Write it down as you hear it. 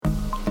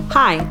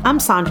Hi, I'm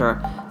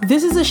Sandra.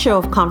 This is a show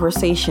of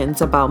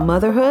conversations about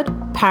motherhood,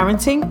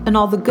 parenting, and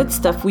all the good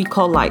stuff we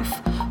call life.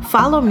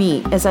 Follow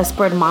me as I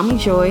spread mommy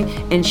joy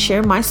and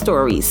share my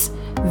stories.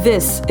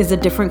 This is a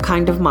different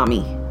kind of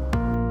mommy.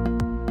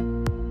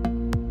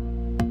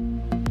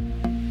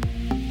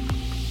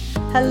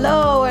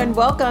 Hello and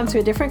welcome to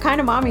A Different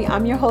Kind of Mommy.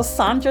 I'm your host,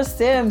 Sandra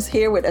Sims,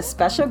 here with a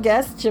special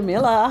guest,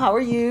 Jamila. How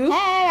are you?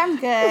 Hey, I'm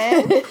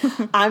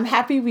good. I'm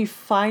happy we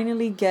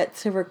finally get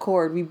to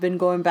record. We've been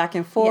going back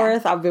and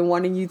forth. Yeah. I've been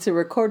wanting you to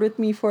record with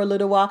me for a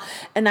little while.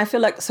 And I feel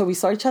like, so we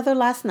saw each other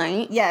last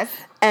night. Yes.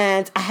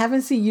 And I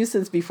haven't seen you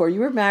since before you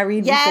were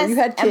married, yes. before you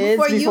had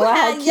kids, before I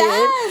had kids.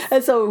 Yes.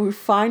 And so we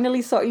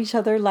finally saw each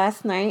other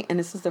last night. And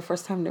this is the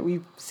first time that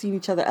we've seen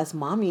each other as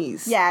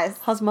mommies. Yes.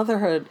 How's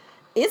motherhood?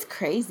 It's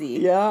crazy.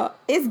 Yeah.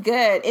 It's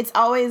good. It's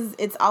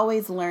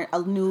always learn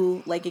a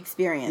new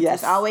experience.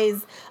 Yes. There's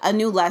always a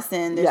new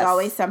lesson. There's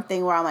always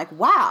something where I'm like,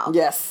 wow.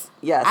 Yes.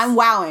 Yes. I'm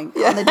wowing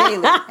on the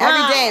daily.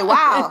 Every day.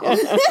 Wow.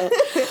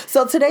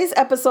 So today's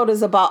episode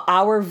is about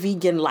our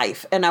vegan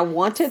life. And I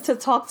wanted to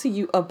talk to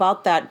you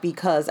about that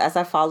because as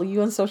I follow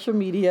you on social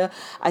media,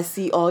 I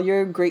see all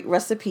your great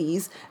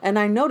recipes and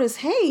I notice,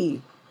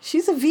 hey,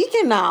 she's a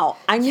vegan now.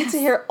 I need to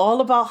hear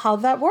all about how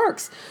that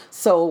works.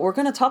 So we're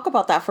going to talk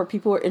about that for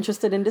people who are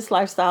interested in this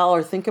lifestyle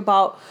or think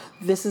about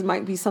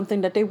might be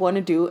something that they want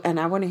to do. And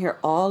I want to hear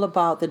all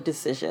about the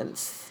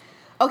decisions.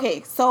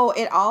 Okay, so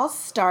it all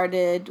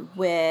started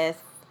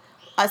with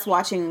us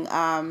watching,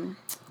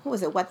 what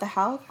was it, What the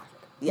Health?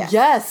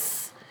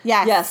 Yes.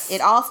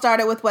 It all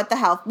started with What the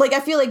Health. Like, I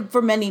feel like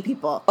for many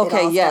people, it all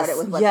started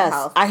with What the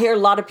Health. I hear a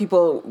lot of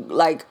people,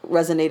 like,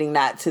 resonating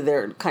that to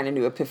their kind of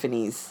new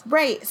epiphanies.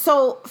 Right.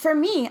 So, for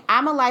me,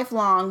 I'm a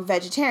lifelong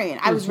vegetarian.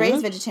 I was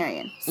raised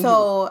vegetarian.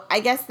 So, I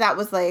guess that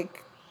was,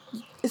 like...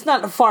 It's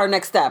not a far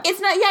next step.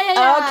 It's not...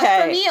 Yeah.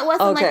 Okay. For me, it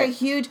wasn't, like, a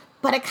huge...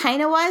 But it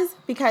kind of was,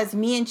 because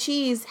me and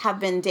Cheese have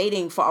been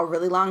dating for a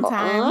really long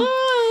time.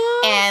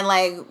 And,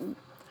 like...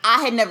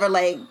 I had never,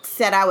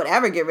 said I would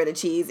ever get rid of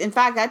cheese. In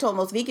fact, I told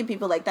most vegan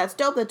people, that's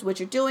dope. That's what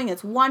you're doing.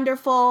 It's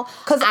wonderful.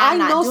 Because I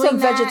know some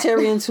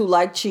vegetarians who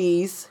like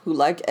cheese, who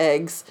like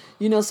eggs.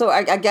 So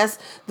I guess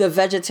the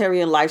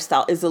vegetarian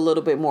lifestyle is a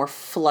little bit more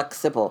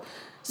flexible.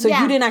 So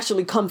you didn't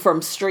actually come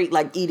from straight,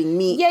 eating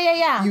meat.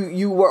 Yeah.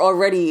 You were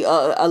already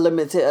a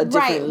limited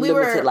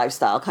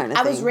lifestyle kind of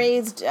thing. I was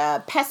raised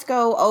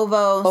pesco,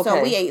 ovo,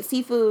 so we ate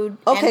seafood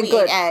and we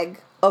ate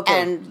egg.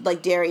 Okay.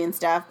 And, dairy and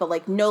stuff,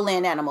 but, no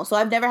land animal. So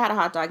I've never had a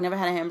hot dog, never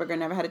had a hamburger,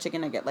 never had a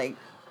chicken nugget,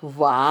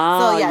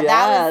 Wow. So, yeah,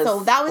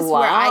 that was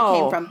where I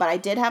came from. But I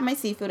did have my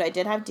seafood, I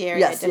did have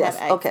dairy, I did have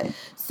eggs. Okay.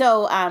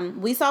 So,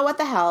 we saw What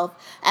the Health,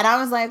 and I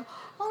was like,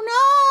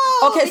 oh,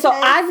 no! Okay, so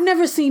I've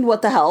never seen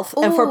What the Health,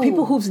 and for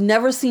people who've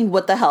never seen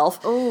What the Health,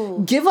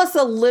 give us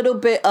a little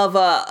bit of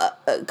a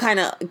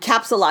kind of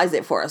capsulize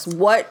it for us.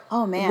 What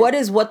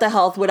is What the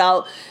Health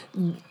without...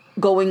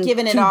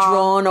 giving it all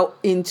drawn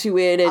into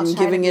it and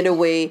giving it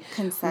away.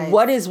 Concise.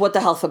 What is What the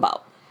Health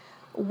about?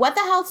 What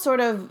the Health sort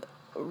of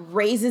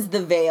raises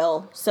the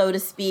veil, so to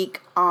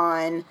speak,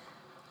 on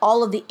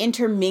all of the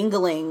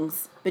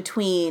interminglings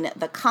between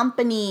the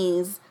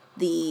companies,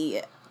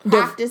 the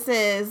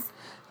practices.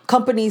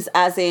 Companies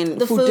as in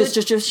the food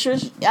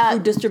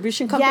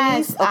distribution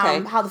companies? Yes.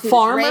 Okay. How the food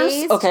Farmers? is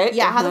raised. Okay.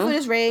 Yeah, how the food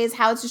is raised,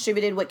 how it's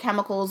distributed, what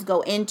chemicals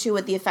go into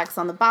it, the effects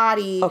on the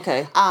body.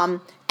 Okay.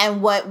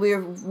 And what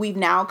we've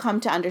now come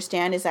to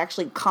understand is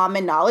actually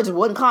common knowledge. It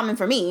wasn't common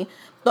for me,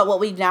 but what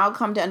we've now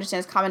come to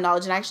understand is common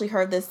knowledge. And I actually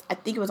heard this, I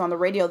think it was on the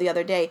radio the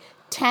other day,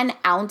 10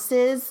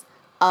 ounces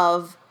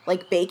of,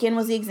 bacon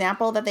was the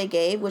example that they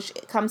gave, which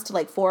comes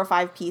to 4 or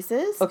 5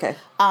 pieces. Okay.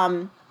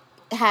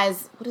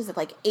 Has,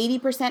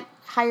 80%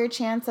 higher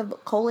chance of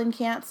colon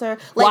cancer.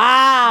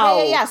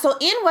 Wow. Yeah. So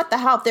in What the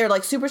Health,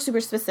 they're super, super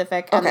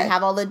specific and they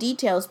have all the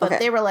details, but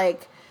they were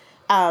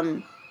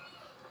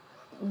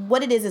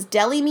what it is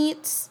deli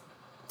meats.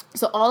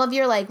 So all of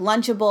your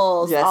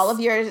Lunchables, all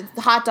of your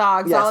hot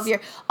dogs,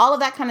 all of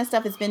that kind of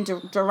stuff has been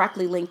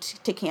directly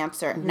linked to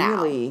cancer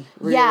now. Really?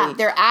 Yeah,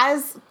 they're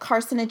as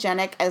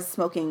carcinogenic as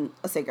smoking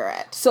a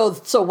cigarette.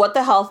 So What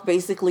the Health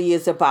basically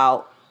is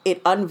about,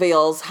 it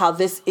unveils how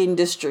this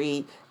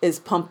industry is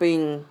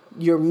pumping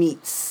your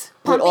meats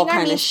with all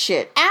kind of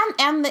shit.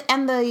 And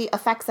the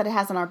effects that it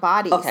has on our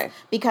bodies. Okay.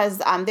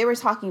 Because they were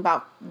talking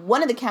about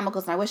one of the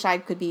chemicals, and I wish I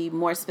could be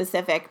more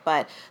specific,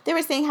 but they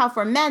were saying how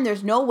for men,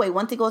 there's no way,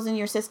 once it goes in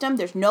your system,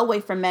 there's no way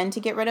for men to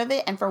get rid of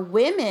it. And for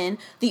women,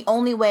 the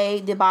only way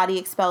the body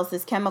expels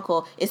this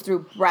chemical is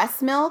through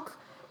breast milk.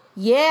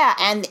 Yeah,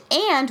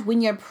 and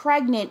when you're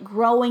pregnant,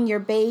 growing your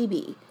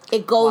baby.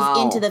 It goes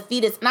into the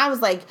fetus. And I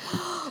was like,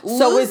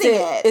 so is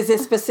it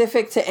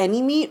specific to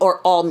any meat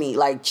or all meat?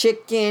 Like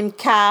chicken,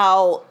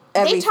 cow,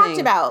 everything?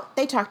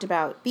 They talked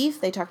about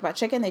beef. They talked about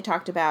chicken. They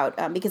talked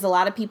about, because a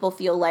lot of people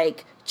feel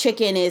like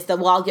chicken is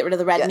I'll get rid of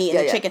the red meat in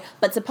the yeah. chicken.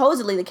 But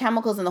supposedly the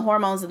chemicals and the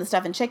hormones and the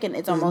stuff in chicken,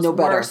 it's almost no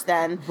better. worse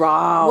than,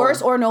 Wow.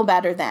 worse or no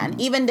better than.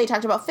 Even they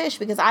talked about fish,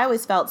 because I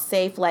always felt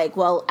safe, like,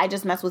 well, I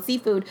just mess with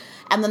seafood.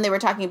 And then they were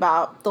talking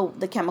about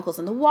the chemicals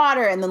in the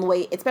water, and then the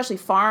way, especially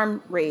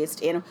farm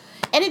raised, and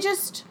it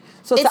just...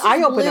 So it's an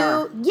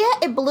eye-opener.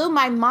 It blew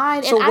my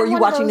mind. So and were you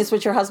watching this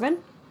with your husband?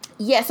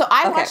 Yeah, so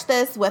I watched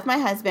this with my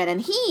husband, and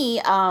he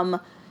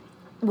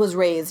was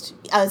raised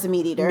as a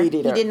meat eater. He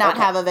did not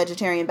have a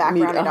vegetarian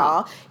background at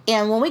all.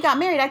 And when we got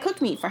married, I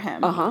cooked meat for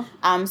him.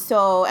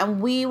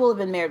 And we will have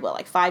been married,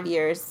 like 5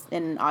 years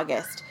in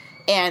August.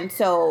 And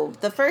so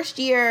the first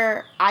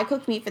year, I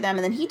cooked meat for them,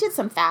 and then he did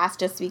some fast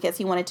just because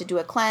he wanted to do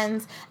a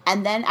cleanse.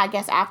 And then I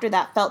guess after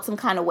that, felt some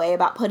kind of way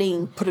about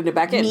putting it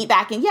back in. Meat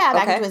back in,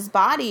 back into his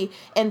body.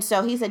 And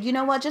so he said, you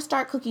know what, just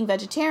start cooking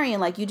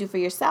vegetarian like you do for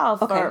yourself,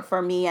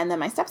 for me and then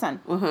my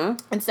stepson.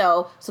 And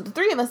so the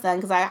three of us then,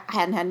 because I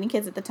hadn't had any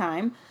kids at the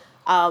time,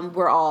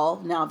 we're all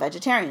now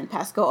vegetarian,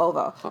 Pesco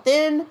Ovo.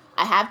 Then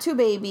I have 2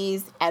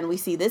 babies, and we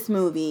see this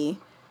movie,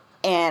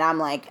 and I'm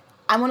like,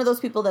 I'm one of those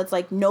people that's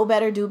like, know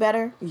better, do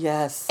better.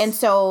 Yes. And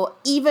so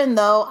even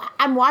though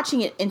I'm watching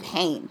it in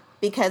pain,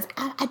 because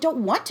I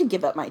don't want to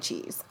give up my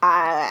cheese.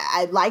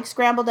 I like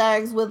scrambled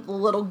eggs with a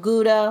little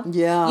Gouda.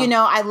 Yeah. You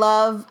know, I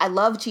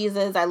love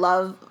cheeses.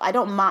 I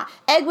don't mind.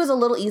 Egg was a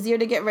little easier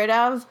to get rid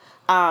of,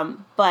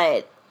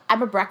 but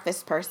I'm a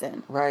breakfast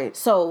person. Right.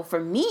 So for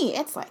me,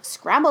 it's like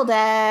scrambled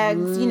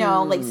eggs, you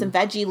know, like some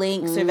veggie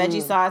links or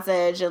veggie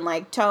sausage and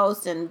like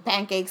toast and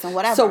pancakes and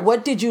whatever. So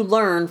what did you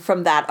learn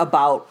from that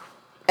about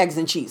eggs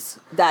and cheese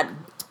that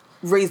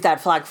raised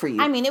that flag for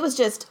you? I mean, it was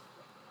just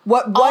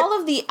what all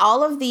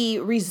of the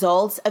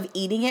results of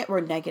eating it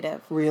were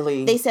negative.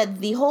 Really? They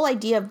said the whole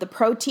idea of the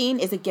protein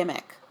is a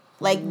gimmick.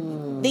 Like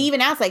they even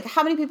asked, like,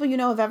 how many people you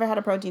know have ever had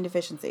a protein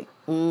deficiency?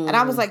 And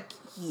I was like,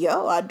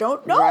 yo, I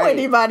don't know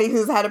anybody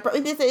who's had a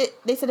protein.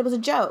 They said it was a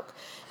joke.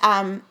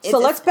 So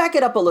let's back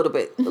it up a little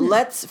bit.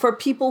 For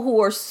people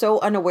who are so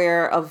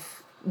unaware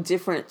of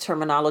different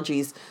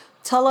terminologies,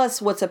 tell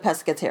us what's a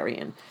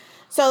pescatarian.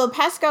 So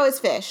pesco is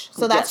fish.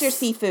 So that's your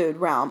seafood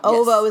realm.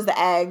 Ovo is the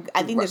egg.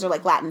 I think those are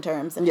like Latin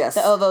terms. Yes.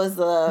 The ovo is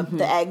the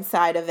egg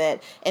side of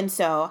it. And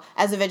so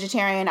as a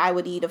vegetarian, I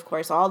would eat, of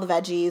course, all the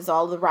veggies,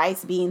 all the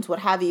rice, beans, what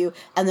have you,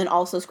 and then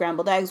also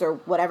scrambled eggs or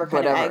whatever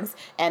kind of eggs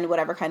and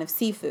whatever kind of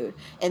seafood.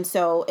 And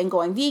so in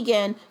going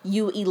vegan,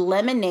 you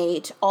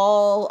eliminate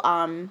all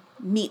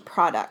meat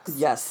products.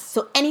 Yes.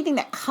 So anything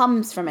that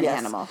comes from an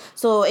animal.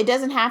 So it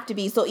doesn't have to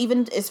be, so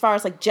even as far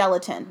as like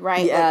gelatin,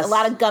 right? Yes. Like a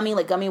lot of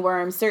gummy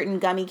worms, certain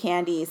gummy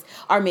candies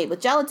are made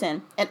with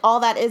gelatin. And all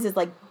that is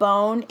like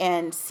bone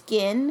and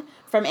skin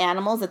from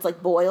animals. It's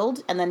like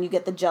boiled, and then you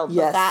get the gel with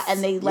that,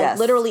 and they like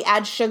literally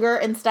add sugar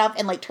and stuff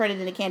and like turn it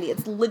into candy.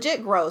 It's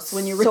legit gross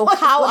when you realize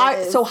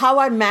how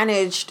I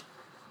managed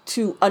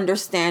to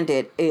understand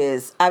it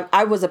is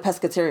I was a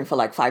pescatarian for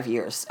like 5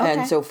 years. Okay.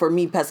 And so for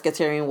me,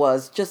 pescatarian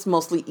was just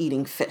mostly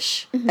eating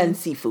fish and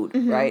seafood,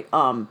 right?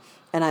 And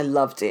I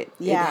loved it.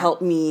 Yeah. It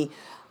helped me,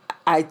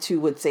 I too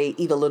would say,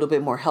 eat a little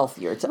bit more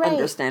healthier to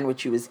understand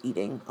what you was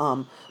eating.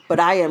 But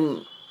I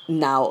am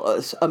now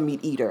a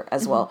meat eater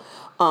as well.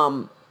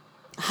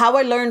 How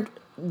I learned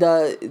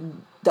the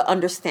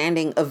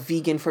understanding of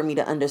vegan for me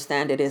to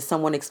understand it is,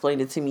 someone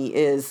explained it to me,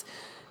 is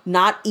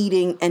not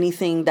eating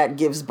anything that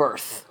gives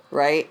birth.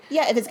 Right?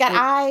 Yeah, if it's got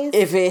eyes.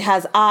 If it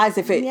has eyes,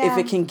 if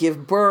it can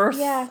give birth,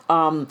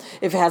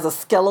 if it has a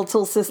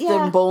skeletal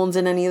system, bones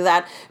and any of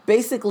that.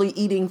 Basically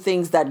eating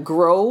things that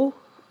grow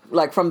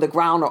like from the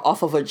ground or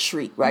off of a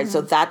tree, right?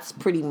 So that's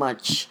pretty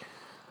much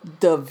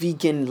the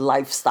vegan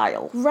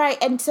lifestyle. Right.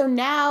 And so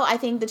now I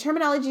think the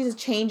terminology is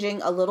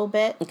changing a little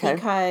bit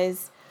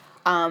because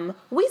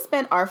we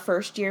spent our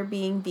first year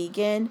being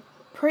vegan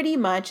pretty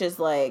much as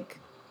like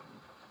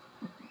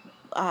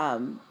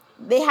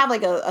they have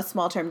like a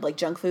small term like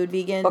junk food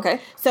vegan. Okay.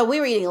 So we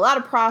were eating a lot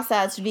of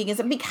processed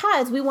vegans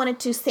because we wanted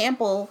to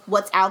sample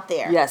what's out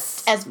there.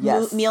 Yes. As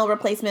meal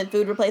replacement,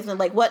 food replacement,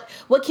 like what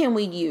can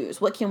we use?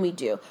 What can we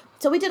do?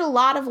 So we did a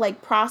lot of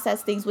like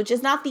processed things, which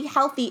is not the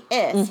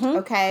healthiest.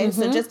 Okay.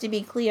 So just to be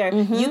clear,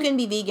 you can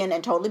be vegan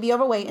and totally be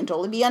overweight and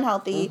totally be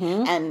unhealthy.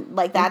 And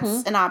like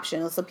that's an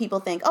option. So people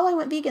think, oh, I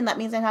went vegan, that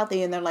means I'm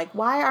healthy. And they're like,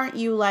 why aren't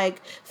you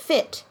like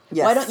fit?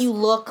 Yes. Why don't you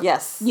look,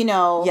 you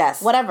know,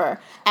 whatever?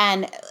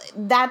 And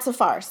that's a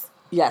farce.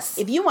 Yes.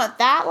 If you want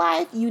that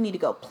life, you need to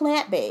go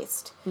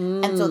plant-based.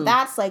 And so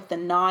that's like the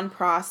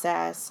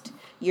non-processed.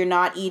 You're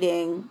not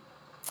eating,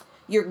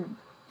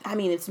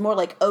 it's more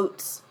like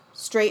oats,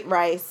 straight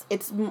rice.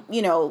 It's,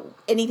 you know,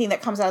 anything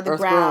that comes out of the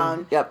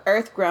ground.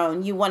 Earth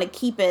grown. You want to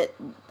keep it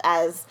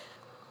as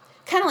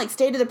kind of like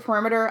stay to the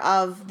perimeter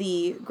of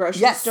the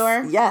grocery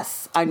store.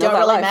 Yes, I know Don't that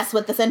really life. mess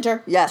with the center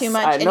too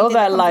much. I know Anything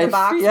that comes life. in a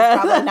box is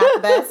probably not the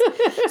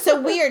best.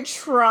 So we are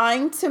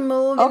trying to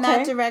move in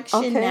that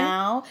direction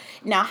now.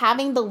 Now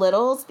having the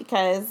littles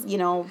because, you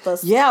know,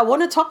 I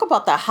want to talk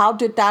about that. How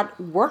did that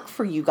work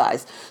for you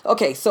guys?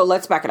 Okay, so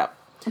let's back it up.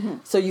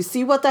 So you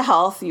see what the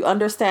health, you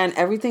understand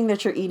everything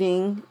that you're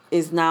eating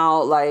is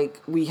now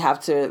like, we have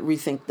to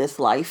rethink this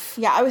life.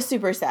 Yeah, I was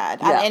super sad.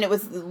 Yeah. And it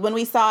was, when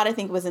we saw it, I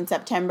think it was in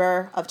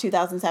September of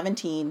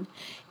 2017.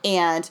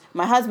 And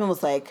my husband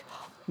was like,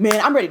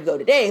 man, I'm ready to go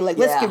today. Like,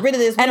 let's get rid of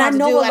this. And I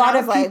know a lot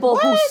of people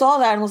who saw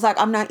that and was like,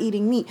 I'm not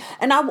eating meat.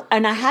 And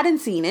I hadn't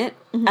seen it.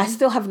 I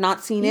still have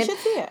not seen it. You should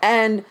see it.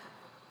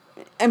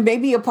 And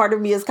maybe a part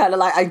of me is kind of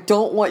like, I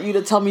don't want you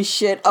to tell me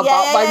shit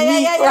about my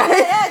meat.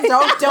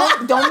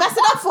 Right? Don't mess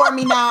it up for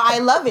me now. I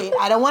love it.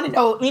 I don't want to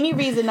know any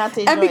reason not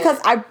to enjoy and because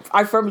it.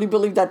 I firmly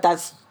believe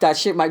that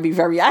shit might be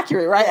very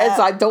accurate, right? Yeah. And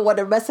so I don't want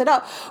to mess it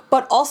up.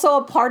 But also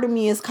a part of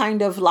me is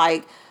kind of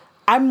like,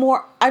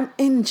 I'm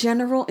in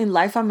general in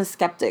life, I'm a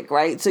skeptic,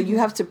 right? So you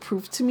have to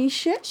prove to me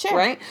shit, Sure.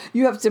 right?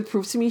 You have to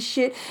prove to me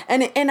shit.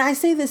 And I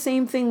say the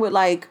same thing with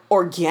like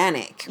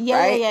organic,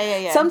 right?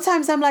 Yeah.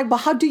 Sometimes I'm like, but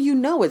how do you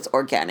know it's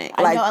organic?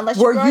 I Like, know, unless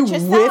you were grow you it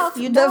yourself,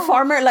 with you the don't.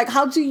 farmer? Like,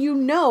 how do you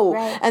know?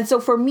 Right. And so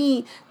for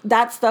me,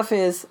 that stuff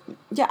is,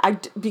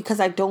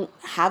 because I don't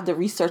have the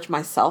research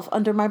myself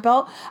under my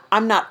belt,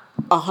 I'm not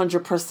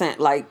 100%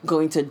 like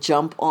going to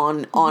jump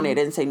on it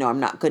and say, no, I'm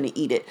not going to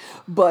eat it.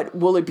 But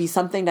will it be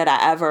something that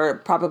I ever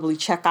probably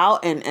check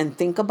out and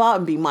think about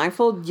and be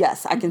mindful?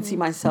 Yes, I can see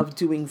myself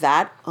doing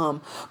that.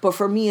 But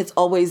for me, it's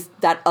always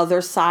that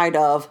other side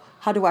of,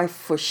 how do I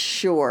for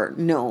sure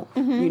know?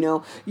 You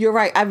know, you're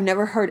right. I've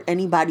never heard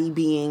anybody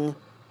being,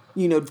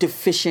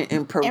 deficient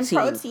in protein,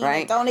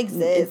 right? It don't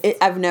exist.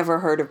 I've never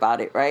heard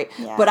about it, right?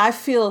 Yeah. But I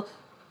feel,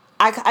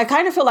 I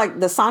kind of feel like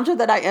the Sandra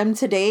that I am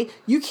today,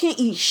 you can't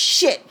eat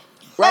shit.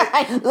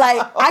 Right?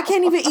 Like, I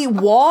can't even eat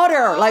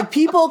water. Like,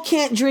 people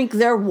can't drink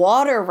their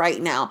water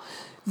right now.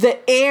 The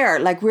air,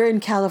 like, we're in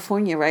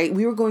California, right?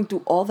 We were going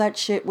through all that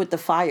shit with the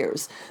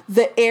fires.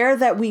 The air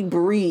that we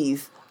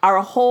breathe,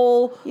 our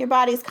whole... Your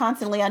body's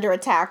constantly under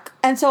attack.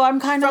 And so I'm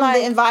kind of from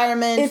like... the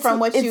environment, from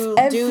what you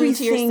do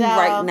to yourself.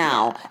 Right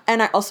now. Yeah.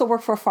 And I also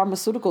work for a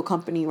pharmaceutical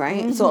company,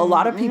 right? So a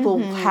lot of people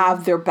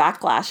have their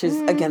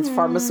backlashes against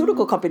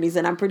pharmaceutical companies.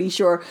 And I'm pretty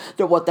sure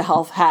that What the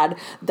Health had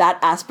that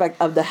aspect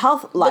of the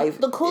health life.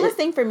 The coolest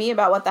thing for me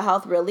about What the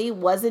Health really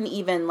wasn't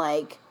even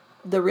like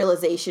the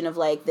realization of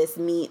like this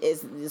meat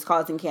is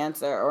causing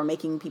cancer or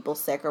making people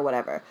sick or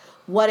whatever.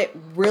 What it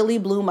really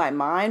blew my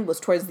mind was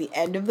towards the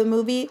end of the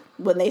movie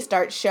when they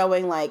start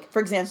showing like, for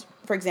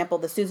example,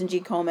 the Susan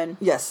G. Komen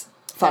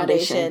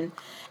Foundation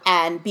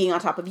and being on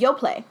top of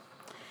Yoplait.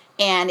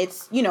 And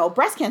it's,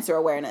 breast cancer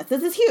awareness.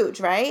 This is huge,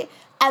 right?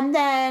 And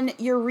then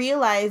you're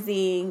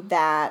realizing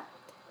that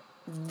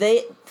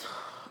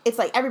it's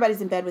like everybody's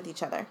in bed with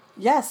each other.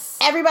 Yes.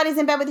 Everybody's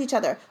in bed with each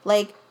other.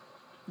 Like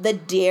the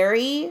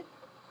dairy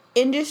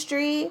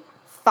industry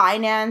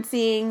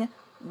financing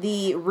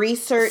the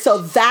research. So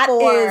that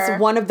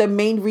is one of the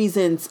main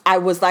reasons I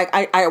was like,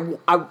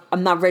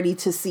 I'm not ready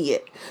to see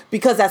it.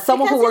 Because as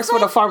someone who works for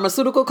a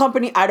pharmaceutical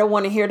company, I don't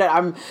want to hear that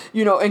I'm,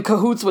 in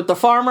cahoots with the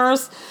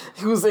farmers,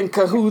 who's in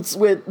cahoots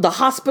with the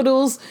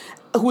hospitals,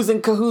 who's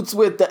in cahoots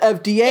with the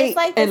FDA.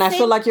 Like and I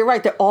feel like you're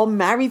right. They're all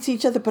married to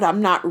each other, but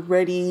I'm not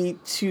ready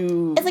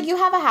to... It's like you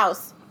have a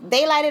house.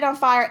 They light it on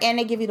fire and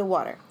they give you the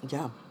water.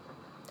 Yeah.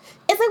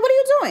 It's like, what are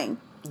you doing?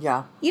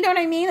 Yeah. You know what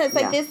I mean? It's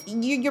like this,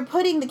 you're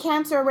putting the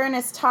cancer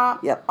awareness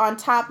on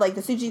top, like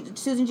the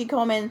Susan G.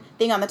 Komen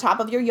thing on the top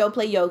of your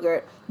Yoplait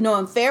yogurt,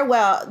 knowing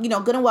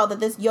good and well that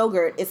this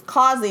yogurt is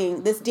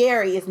causing, this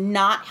dairy is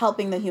not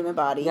helping the human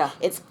body. Yeah.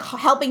 It's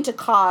helping to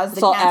cause the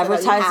cancer that we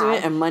have.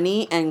 Advertisement and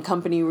money and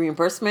company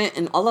reimbursement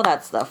and all of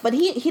that stuff. But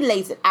he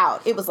lays it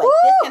out. It was like,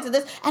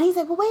 this. And he's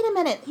like, well, wait a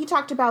minute. He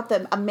talked about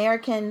the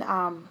American,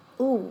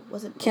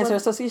 was it? Cancer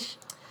Association?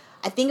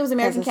 I think it was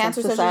American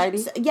Cancer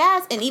Society.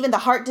 Yes, and even the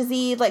heart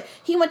disease. Like,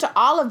 he went to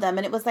all of them,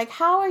 and it was like,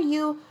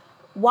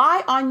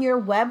 why on your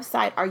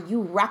website are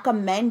you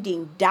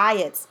recommending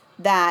diets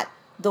that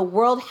the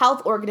World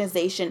Health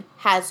Organization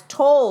has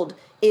told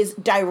is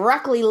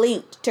directly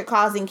linked to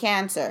causing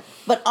cancer?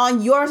 But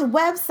on your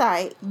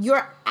website,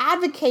 you're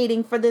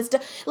advocating for this.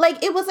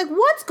 Like, it was like,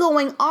 what's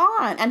going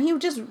on? And he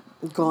just...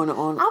 going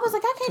on. I was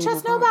like, I can't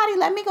trust nobody.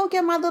 Let me go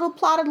get my little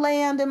plot of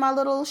land and my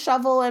little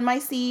shovel and my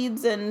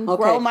seeds and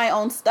grow my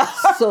own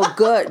stuff. So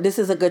good. This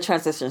is a good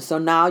transition. So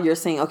now you're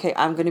saying, okay,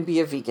 I'm going to be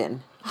a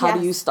vegan. How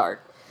do you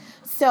start?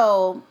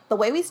 So the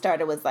way we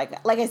started was like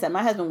I said,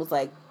 my husband was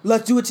like,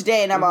 let's do it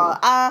today. And I'm all,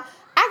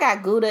 I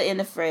got Gouda in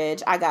the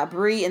fridge. I got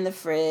Brie in the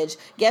fridge.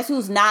 Guess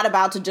who's not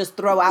about to just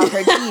throw out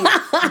her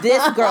cheese?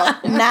 This girl.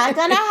 Not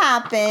gonna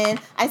happen.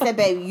 I said,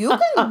 babe, you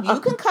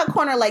can cut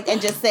corner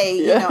and just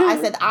say, I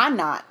said, I'm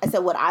not. I said,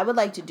 what I would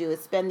like to do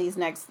is spend these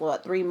next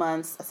 3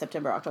 months,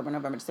 September, October,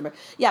 November, December.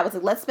 Yeah, I was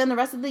like, let's spend the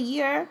rest of the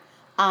year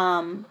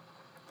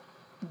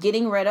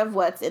getting rid of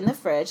what's in the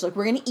fridge. Like,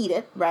 we're gonna eat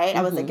it, right?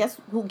 I was like,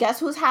 guess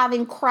who's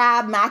having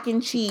crab mac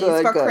and cheese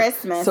for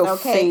Christmas? So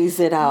phase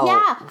it out.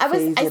 Yeah,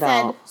 I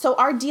said. So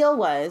our deal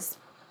was,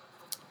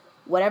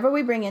 whatever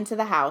we bring into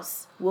the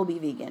house will be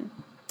vegan,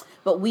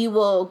 but we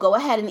will go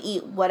ahead and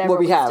eat whatever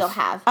we still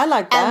have. I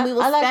like that. And we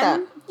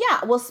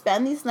will we'll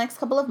spend these next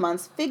couple of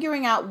months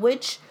figuring out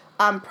which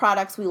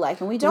products we like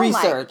and we don't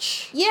like.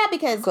 Research. Yeah,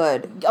 because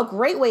Good. a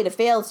great way to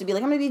fail is to be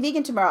like, I'm going to be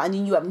vegan tomorrow, and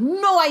then you have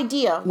no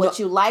idea what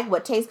you like,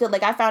 what tastes good.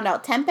 Like, I found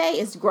out tempeh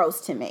is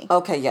gross to me.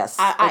 Okay, yes.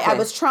 I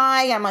was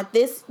trying. I'm like,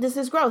 this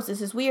is gross.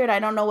 This is weird. I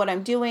don't know what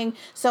I'm doing.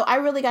 So I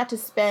really got to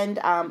spend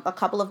a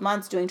couple of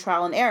months doing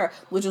trial and error,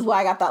 which is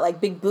why I got that like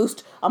big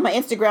boost on my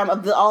Instagram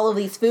of all of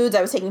these foods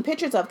I was taking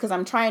pictures of, because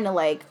I'm trying to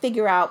like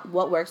figure out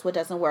what works, what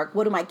doesn't work.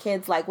 What do my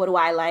kids like? What do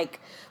I like?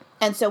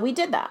 And so we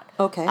did that.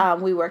 Okay.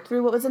 We worked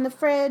through what was in the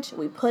fridge.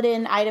 We put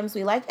in items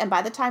we liked. And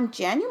by the time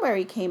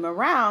January came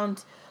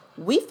around,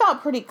 we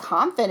felt pretty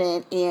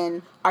confident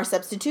in our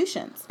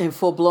substitutions. In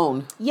full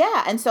blown.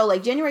 Yeah. And so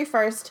like January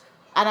 1st,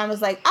 and I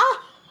was like,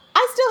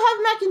 I still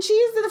have mac and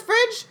cheese in the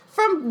fridge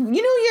from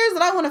New Year's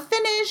that I want to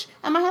finish.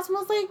 And my husband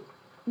was like,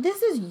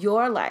 this is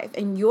your life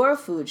and your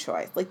food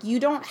choice. Like, you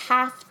don't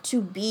have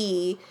to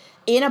be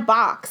in a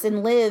box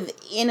and live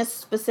in a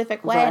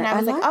specific way. Right. And I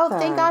was like,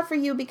 thank God for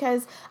you,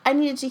 because I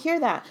needed to hear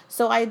that.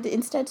 So I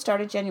instead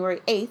started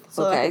January 8th.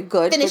 So I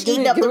could finish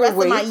eating up the rest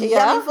of my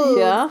yummy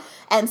food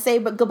and say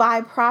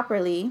goodbye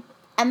properly.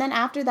 And then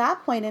after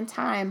that point in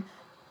time,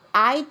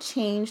 I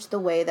changed the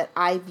way that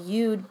I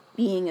viewed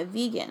being a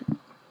vegan.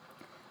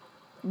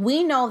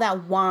 We know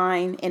that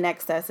wine in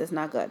excess is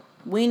not good.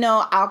 We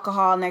know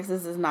alcohol in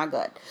excess is not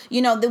good.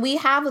 You know, that we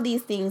have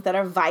these things that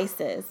are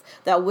vices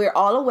that we're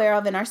all aware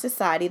of in our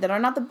society that are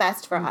not the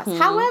best for us.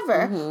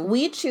 However,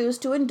 we choose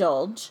to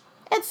indulge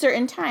at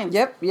certain times.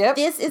 Yep.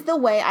 This is the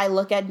way I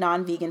look at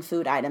non-vegan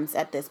food items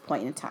at this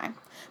point in time.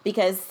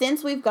 Because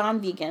since we've gone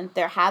vegan,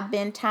 there have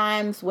been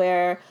times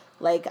where,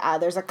 like,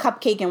 there's a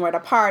cupcake and we're at a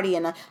party,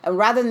 and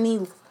rather than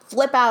me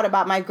flip out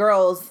about my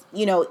girls,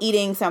 you know,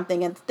 eating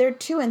something, and they're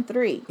 2 and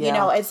 3. Yeah. You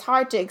know, it's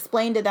hard to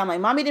explain to them, like,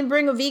 Mommy didn't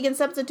bring a vegan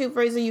substitute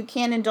for you, so you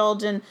can't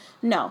indulge in.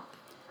 No.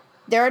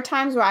 There are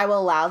times where I will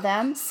allow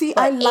them. See,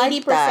 I like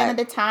 80% that. Of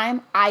the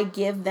time, I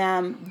give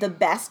them the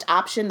best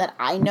option that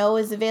I know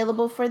is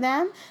available for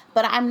them,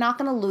 but I'm not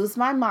going to lose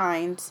my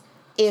mind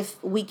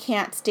if we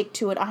can't stick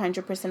to it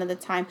 100% of the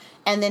time.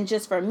 And then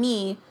just for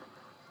me,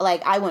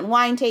 like, I went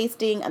wine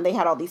tasting, and they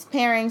had all these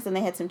pairings, and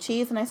they had some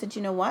cheese, and I said,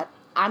 you know what?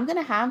 I'm going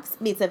to have,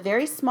 it's a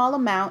very small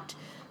amount.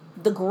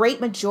 The great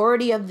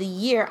majority of the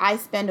year I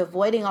spend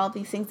avoiding all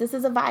these things. This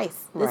is a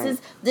vice. Right.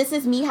 This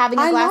is me having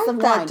a glass of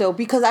wine. I like that though,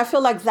 because I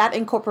feel like that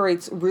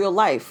incorporates real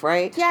life,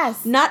 right?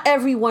 Yes. Not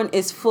everyone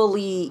is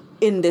fully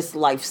in this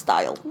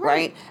lifestyle,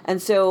 right?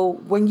 And so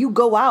when you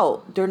go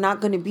out, they're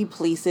not going to be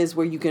places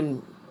where you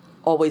can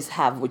always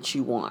have what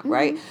you want,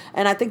 right?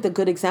 And I think the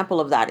good example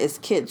of that is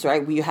kids,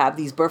 right? We have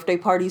these birthday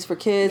parties for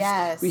kids.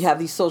 Yes. We have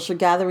these social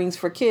gatherings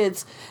for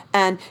kids.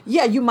 And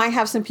yeah, you might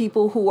have some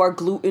people who are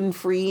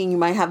gluten-free, and you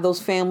might have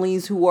those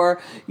families who are,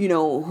 you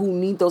know, who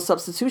need those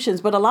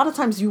substitutions, but a lot of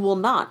times you will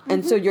not.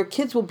 And so your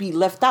kids will be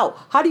left out.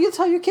 How do you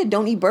tell your kid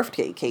don't eat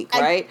birthday cake,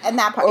 right? And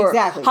that part,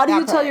 exactly. How do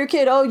you tell your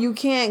kid, oh, you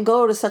can't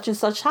go to such and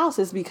such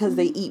houses because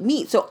they eat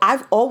meat? So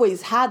I've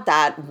always had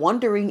that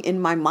wondering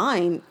in my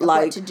mind,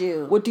 like, what to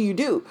do. What do you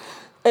do?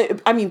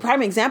 I mean,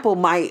 prime example,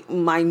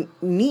 my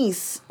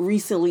niece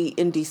recently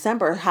in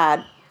December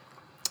had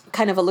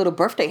kind of a little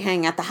birthday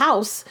hang at the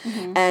house,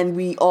 and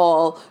we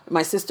all,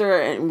 my sister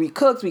and we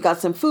cooked, we got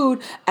some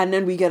food, and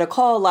then we get a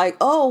call like,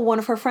 oh, one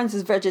of her friends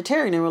is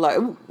vegetarian, and we're like,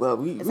 ooh, well,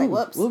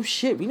 whoops,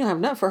 shit, we don't have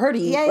nothing for her to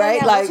eat, right?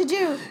 Yeah, like, what to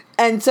do?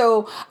 And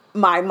so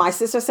my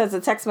sister sends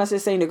a text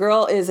message saying the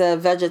girl is a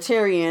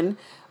vegetarian,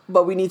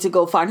 but we need to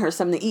go find her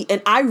something to eat.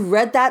 And I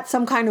read that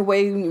some kind of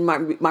way.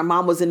 My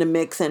mom was in the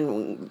mix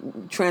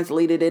and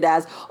translated it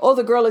as, oh,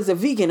 the girl is a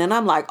vegan. And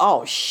I'm like,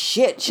 oh,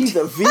 shit, she's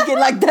a vegan?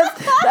 Like,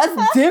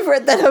 that's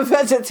different than a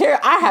vegetarian.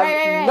 I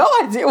have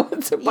no idea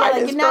what to buy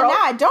this girl. Now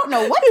I don't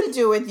know what to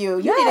do with you.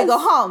 You need to go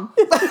home.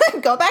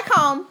 Go back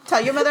home.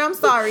 Tell your mother I'm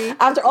sorry.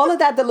 After all of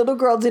that, the little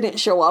girl didn't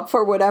show up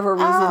for whatever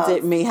reasons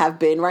it may have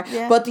been, right?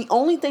 Yeah. But the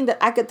only thing that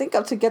I could think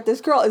of to get this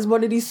girl is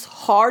one of these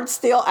hard,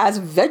 stale-ass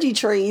veggie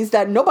trays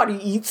that nobody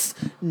eats.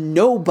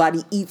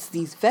 Nobody eats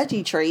these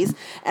veggie trays.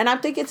 And I'm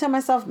thinking to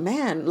myself,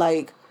 man,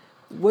 like,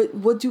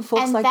 what do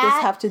folks like this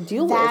have to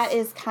deal with? That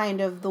is kind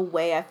of the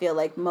way I feel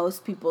like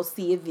most people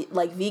see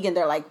like vegan.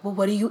 They're like, well,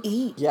 what do you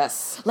eat?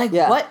 Yes. Like,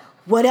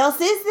 what else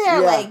is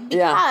there? Yeah. Like,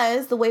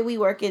 because the way we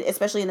work it,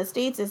 especially in the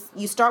States, is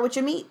you start with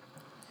your meat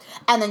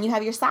and then you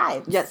have your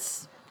sides.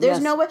 Yes. There's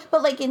no way,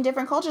 but like in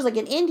different cultures, like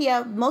in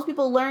India, most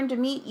people learn to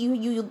meet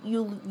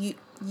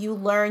you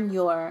learn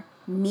your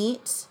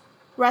meat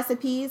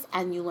recipes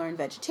and you learn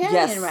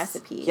vegetarian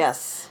recipes.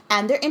 Yes.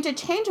 And they're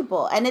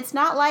interchangeable. And it's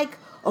not like,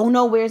 oh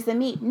no, where's the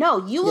meat?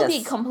 No, you will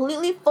be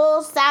completely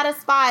full,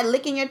 satisfied,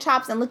 licking your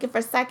chops and looking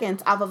for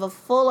seconds off of a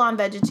full-on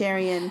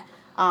vegetarian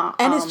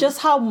and it's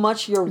just how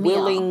much you're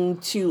willing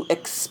to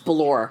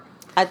explore.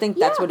 I think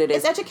that's what it is.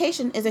 It's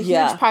education is a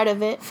huge part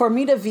of it. For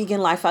me, the vegan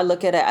life, I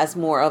look at it as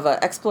more of an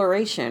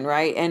exploration,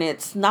 right? And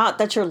it's not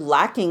that you're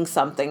lacking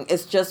something.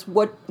 It's just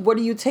what are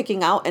you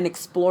taking out and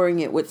exploring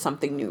it with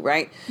something new,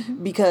 right?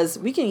 Because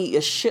we can eat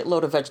a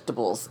shitload of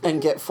vegetables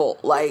and get full.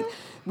 Like,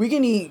 We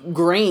can eat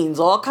grains,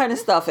 all kind of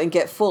stuff, and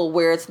get full,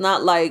 where it's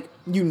not like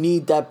you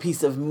need that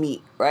piece of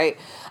meat, right?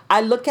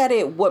 I look at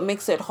it, what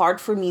makes it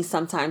hard for me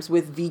sometimes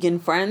with vegan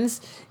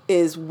friends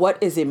is what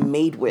is it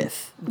made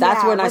with?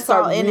 That's when I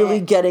start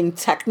really getting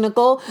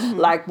technical. Mm-hmm.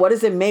 Like, what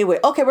is it made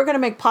with? Okay, we're going to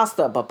make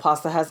pasta, but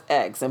pasta has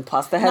eggs, and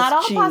pasta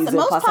has cheese, and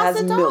pasta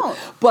has milk.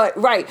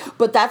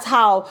 But that's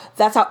how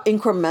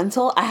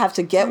incremental I have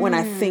to get when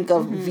I think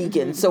of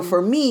vegan. So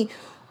for me,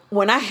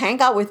 when I hang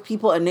out with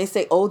people and they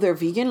say, oh, they're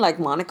vegan, like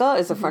Monica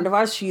is a friend of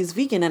ours, she's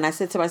vegan. And I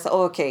said to myself,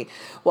 oh, okay,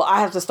 well, I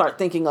have to start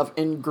thinking of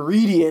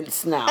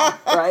ingredients now,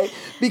 right?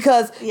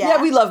 Because,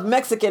 we love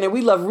Mexican and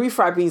we love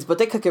refried beans, but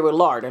they cook it with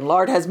lard, and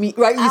lard has meat,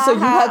 right? So you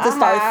have to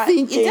start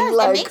thinking. It does.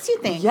 Like, it makes you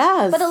think.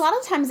 Yes. But a lot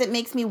of times it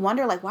makes me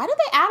wonder, like, why do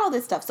they add all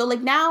this stuff? So,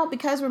 like, now,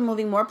 because we're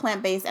moving more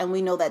plant-based and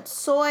we know that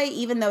soy,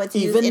 even though it's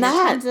used in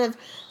tons of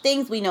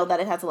things, we know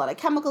that it has a lot of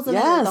chemicals in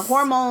it, the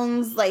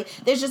hormones, like,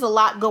 there's just a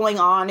lot going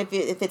on. If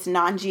it's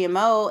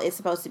non-GMO, it's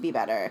supposed to be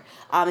better.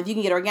 If you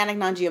can get organic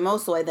non-GMO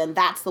soy, then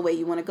that's the way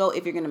you want to go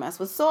if you're going to mess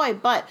with soy.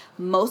 But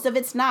most of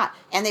it's not,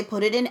 and they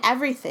put it in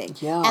everything.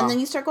 Yeah. And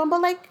then you start going,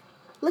 but like,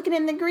 looking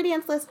in the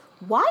ingredients list,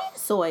 why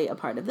is soy a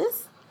part of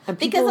this? And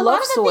people because a love lot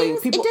of soy.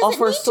 Things, people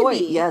offer soy.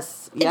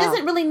 Yes. It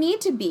doesn't really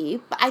need to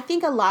be. But I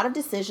think a lot of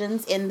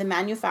decisions in the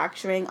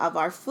manufacturing of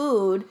our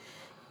food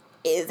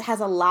has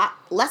a lot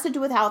less to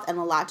do with health and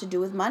a lot to do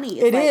with money.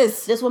 It's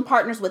like, this one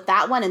partners with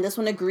that one, and this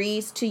one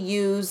agrees to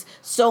use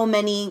so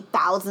many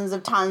thousands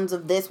of tons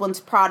of this one's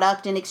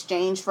product in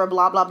exchange for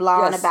blah, blah,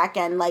 blah on a back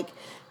end. Like,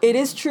 it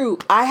is true.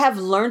 I have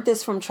learned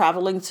this from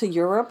traveling to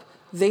Europe.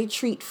 They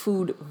treat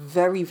food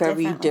very,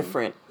 very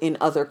different in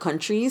other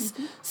countries.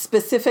 Mm-hmm.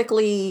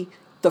 Specifically,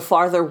 the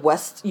farther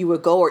west you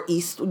would go or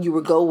east you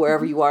would go,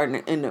 wherever you are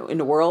in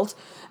the world.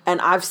 And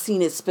I've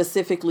seen it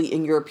specifically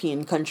in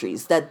European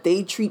countries that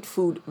they treat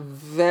food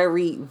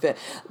very,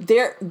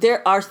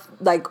 there are,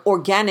 like,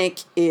 organic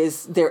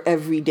is their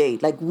everyday.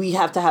 Like, we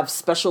have to have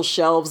special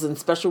shelves and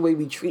special way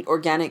we treat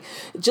organic.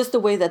 Just the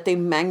way that they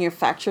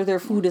manufacture their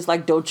food is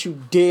like, don't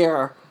you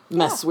dare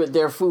mess with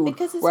their food.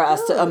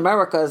 Whereas to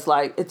America is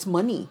like, it's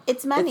money.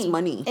 It's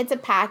money. It's a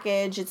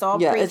package. It's all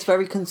it's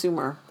very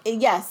consumer.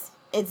 Yes.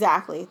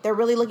 Exactly. They're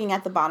really looking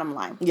at the bottom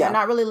line. Yeah. They're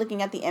not really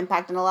looking at the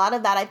impact. And a lot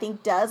of that, I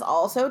think, does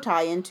also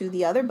tie into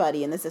the other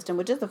buddy in the system,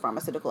 which is the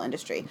pharmaceutical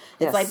industry.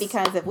 It's like,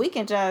 because if we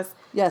can just,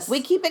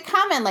 we keep it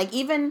coming. Like,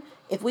 even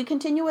if we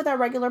continue with our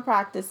regular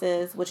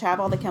practices, which have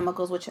all the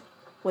chemicals,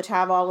 which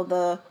have all of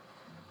the,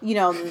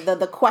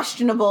 the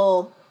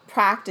questionable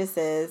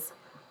practices,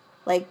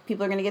 like,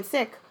 people are going to get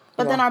sick.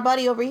 But then our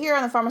buddy over here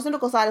on the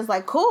pharmaceutical side is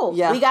like, cool,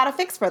 we got a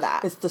fix for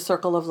that. It's the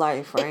circle of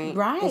life, right?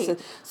 Right.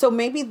 So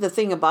maybe the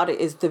thing about it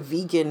is the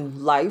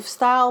vegan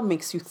lifestyle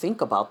makes you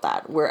think about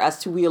that,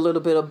 whereas we're a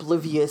little bit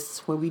oblivious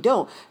when we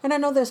don't. And I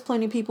know there's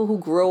plenty of people who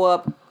grow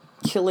up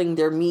killing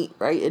their meat,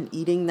 right, and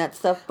eating that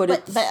stuff.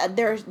 But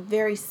there's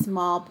very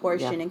small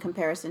portion in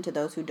comparison to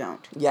those who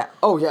don't. Yeah.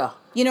 Oh, yeah.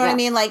 You know what I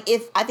mean? Like,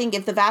 if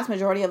the vast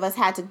majority of us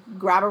had to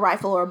grab a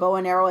rifle or a bow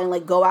and arrow and,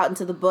 like, go out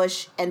into the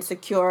bush and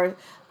secure,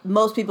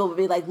 most people would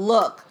be like,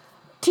 look,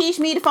 teach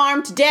me to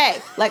farm today.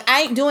 Like,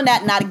 I ain't doing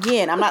that, not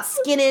again. I'm not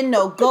skinning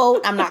no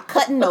goat. I'm not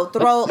cutting no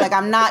throat. Like,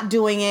 I'm not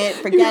doing it.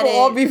 Forget it.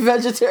 We'll all be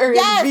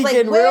vegetarian, vegan,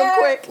 like, real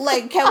quick.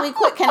 Like, can we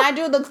quit? Can I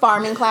do the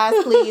farming class,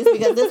 please?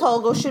 Because this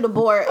whole go shoot a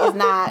boar is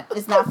not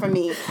for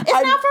me. It's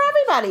not for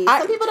everybody.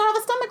 Some people don't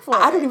have a stomach for it.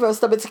 I don't even have a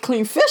stomach to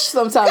clean fish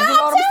sometimes. Girl, you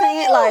know what I'm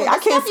saying? Like, I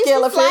can't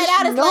scale a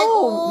fish.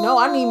 No,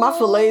 I need my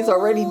fillets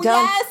already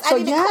done.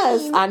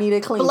 Yes, I need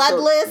it clean.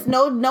 Bloodless,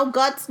 no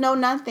guts, no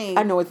nothing.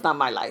 I know it's not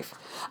my life.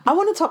 I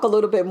want to talk a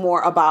little bit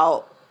more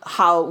about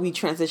how you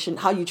transition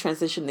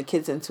the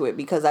kids into it,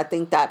 because I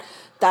think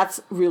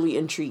that's really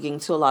intriguing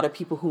to a lot of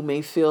people who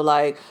may feel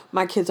like,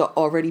 my kids are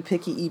already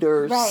picky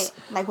eaters. Right.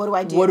 Like, what do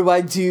I do?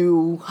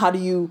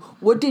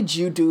 What did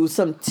you do?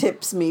 Some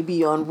tips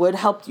maybe on what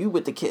helped you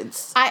with the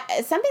kids.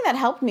 Something that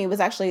helped me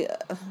was actually,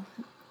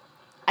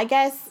 I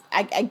guess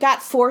I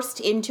got forced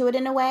into it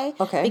in a way.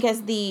 Okay.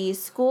 Because the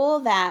school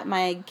that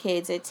my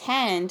kids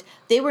attend,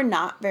 they were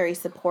not very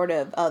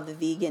supportive of the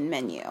vegan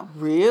menu.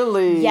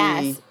 Really?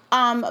 Yes.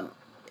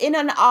 In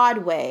an odd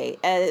way.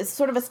 It's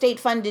sort of a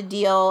state-funded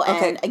deal.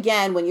 And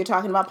again, when you're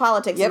talking about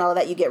politics and all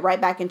that, you get right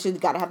back into,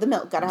 got to have the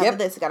milk, got to have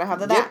the this, got to have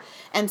the that.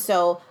 And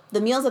so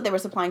the meals that they were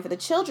supplying for the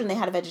children, they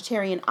had a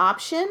vegetarian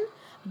option.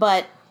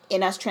 But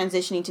in us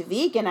transitioning to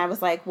vegan, I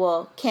was like,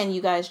 well, can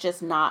you guys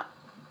just not,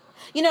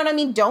 you know what I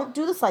mean? Don't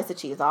do the slice of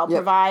cheese. I'll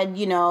provide,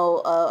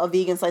 a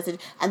vegan slice of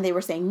cheese. And they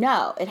were saying,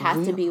 no, it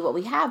has to be what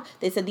we have.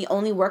 They said the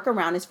only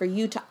workaround is for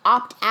you to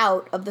opt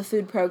out of the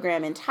food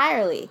program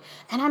entirely.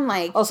 And I'm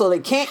like, oh, so they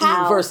can't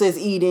eat versus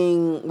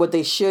eating what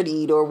they should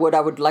eat or what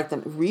I would like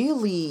them.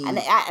 Really?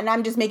 And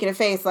I'm just making a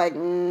face like,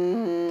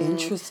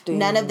 interesting.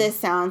 None of this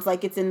sounds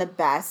like it's in the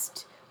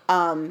best.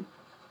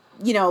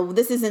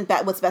 This isn't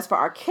what's best for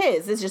our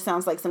kids. This just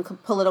sounds like some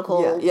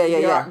political,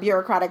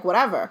 bureaucratic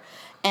whatever.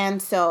 And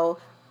so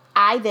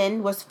I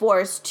then was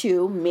forced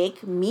to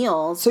make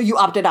meals. So you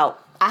opted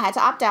out? I had to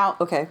opt out.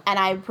 Okay. And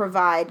I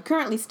provide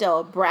currently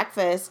still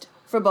breakfast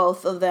for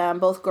both of them,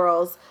 both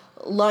girls,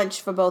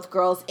 lunch for both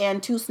girls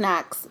and 2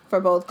 snacks for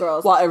both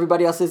girls. While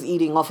everybody else is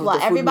eating off of the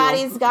food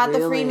everybody's meal. got the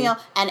free meal.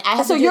 And I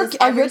have so to do this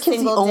are every your kids the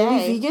single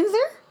only day. vegans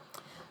there?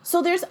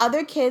 So there's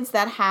other kids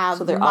that have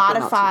So they're opting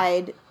out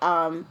modified.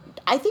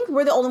 I think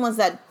we're the only ones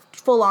that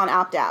full on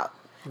opt out,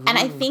 and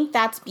I think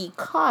that's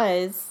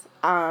because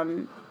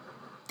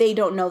they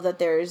don't know that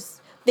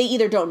they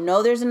either don't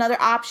know there's another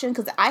option,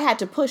 because I had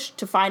to push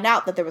to find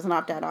out that there was an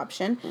opt out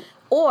option,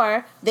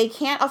 or they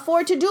can't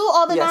afford to do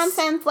all the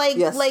nonsense like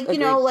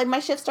like my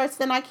shift starts,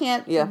 then I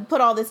can't put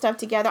all this stuff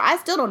together. I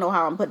still don't know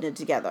how I'm putting it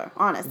together,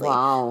 honestly.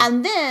 Wow.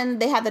 And then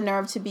they had the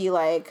nerve to be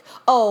like,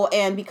 oh,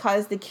 and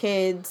because the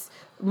kids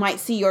might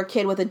see your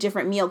kid with a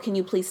different meal, can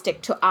you please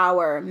stick to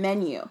our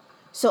menu?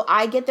 So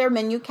I get their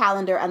menu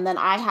calendar, and then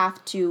I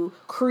have to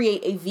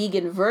create a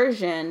vegan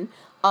version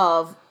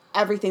of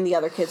everything the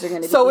other kids are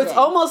going to be So eating. it's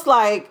almost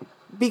like,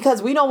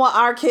 because we don't want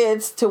our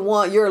kids to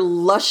want your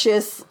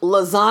luscious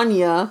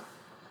lasagna,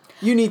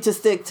 you need to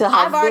stick to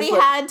how I've already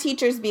had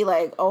teachers be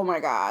like, oh my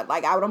God,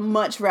 like I would have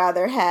much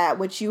rather had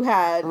what you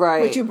had,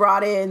 what you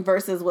brought in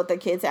versus what the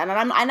kids had.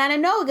 And I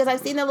know, because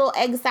I've seen the little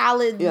egg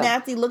salad,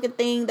 nasty looking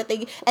thing that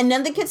and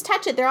then the kids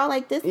touch it. They're all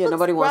like, this looks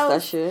nobody gross. wants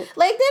that shit.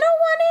 Like, they don't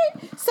want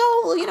it.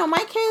 So,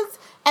 my kids,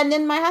 and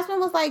then my husband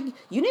was like,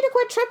 you need to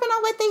quit tripping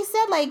on what they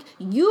said. Like,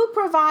 you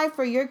provide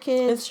for your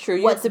kids. It's true.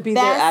 You have to be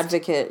their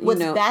advocate. What's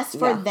best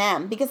for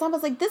them. Because I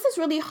was like, this is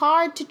really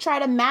hard to try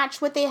to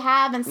match what they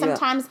have. And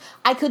sometimes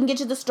I couldn't get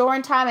to the store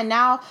in time, and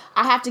now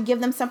I have to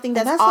give them something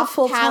that's off a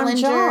full-time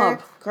calendar.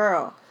 job.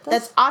 Girl.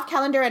 That's off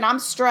calendar, and I'm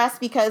stressed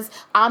because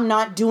I'm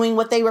not doing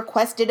what they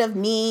requested of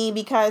me,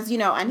 because,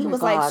 and he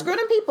was like, screw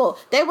them people.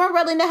 They weren't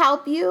willing to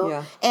help you.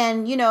 Yeah.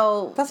 And,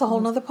 that's a whole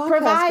nother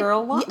podcast,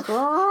 girl. What,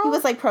 girl? He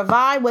was like,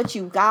 provide what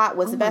you got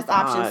was the best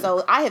option.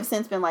 So I have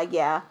since been like,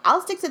 I'll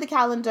stick to the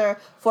calendar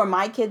for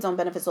my kids' own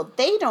benefit, so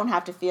they don't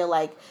have to feel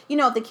like,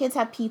 if the kids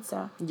have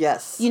pizza.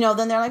 Yes.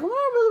 Then they're like, well,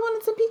 I really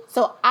wanted some pizza.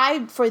 So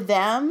for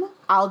them,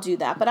 I'll do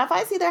that. But if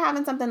I see they're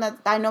having something that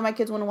I know my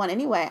kids wouldn't want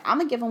anyway, I'm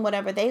going to give them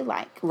whatever they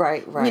like.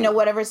 Right.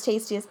 Whatever's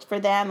tastiest for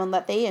them and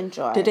that they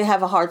enjoy. Did they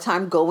have a hard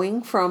time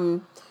going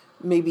from,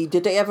 they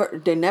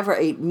never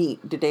ate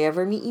meat. Did they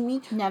ever eat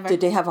meat? Never.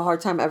 Did they have a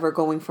hard time ever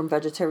going from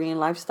vegetarian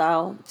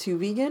lifestyle to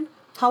vegan?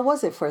 How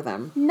was it for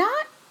them?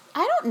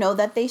 I don't know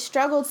that they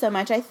struggled so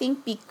much. I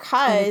think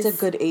because it's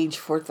a good age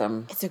for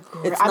them. It's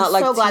I'm not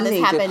like so glad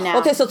this happened now.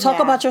 Okay, so talk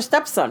about your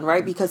stepson,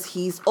 right? Because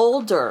he's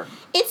older.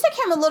 It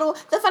took him a little.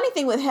 The funny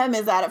thing with him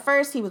is that at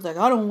first he was like,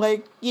 I don't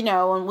like,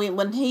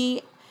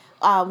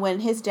 when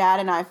his dad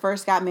and I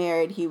first got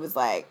married, he was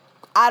like,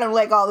 I don't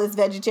like all this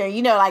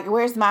vegetarian, like,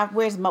 where's my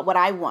what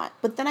I want.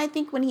 But then I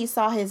think when he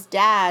saw his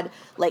dad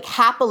like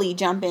happily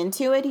jump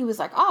into it, he was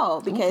like,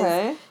 oh,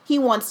 because he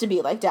wants to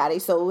be like daddy.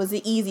 So it was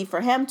easy for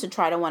him to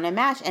try to want to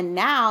match. And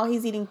now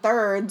he's eating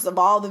thirds of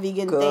all the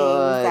vegan things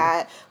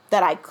that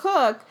I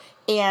cook.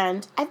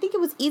 And I think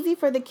it was easy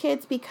for the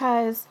kids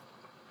because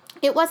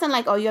it wasn't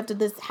like, oh, you have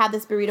to have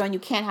this burrito and you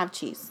can't have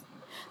cheese.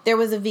 There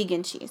was a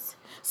vegan cheese.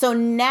 So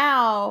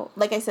now,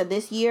 like I said,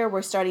 this year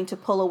we're starting to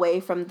pull away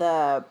from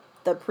the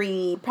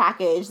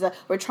pre-packaged.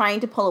 We're trying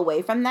to pull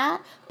away from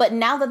that. But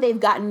now that they've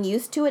gotten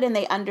used to it and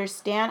they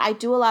understand, I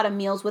do a lot of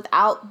meals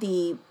without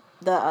the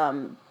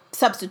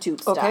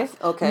substitute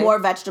stuff. Okay. More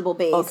vegetable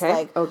based.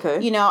 Okay.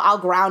 I'll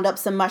ground up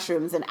some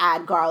mushrooms and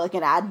add garlic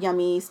and add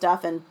yummy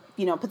stuff and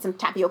put some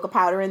tapioca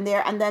powder in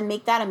there and then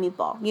make that a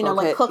meatball.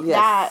 Cook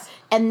that.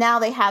 And now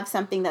they have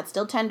something that's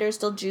still tender,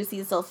 still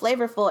juicy, still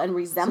flavorful, and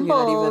resembles.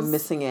 So you're not even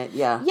missing it,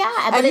 yeah. Yeah,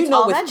 but and it's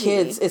all with veggie.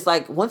 Kids, it's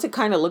like once it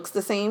kind of looks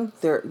the same,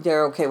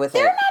 they're okay with it.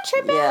 They're not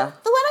tripping. Yeah. When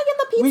I get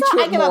the pizza,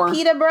 I give a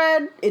pita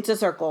bread. It's a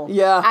circle.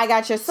 Yeah. I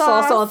got your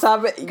sauce on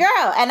top of it,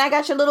 girl, and I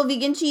got your little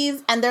vegan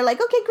cheese, and they're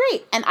like, okay,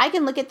 great. And I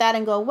can look at that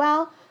and go,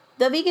 well,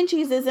 the vegan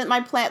cheese isn't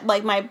my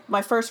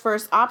my first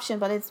option,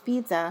 but it's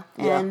pizza,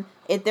 and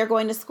if they're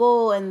going to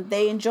school and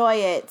they enjoy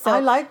it. So I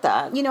like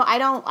that.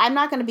 I'm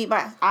not going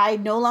to I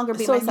no longer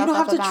beat myself up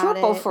about it. So you don't have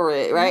to triple for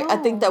it, right? No. I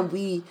think that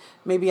we,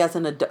 maybe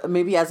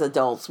as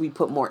adults, we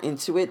put more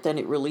into it than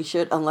it really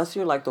should, unless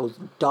you're like those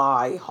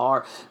die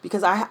hard.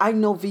 Because I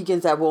know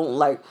vegans that won't,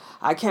 like,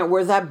 I can't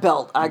wear that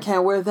belt. I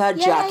can't wear that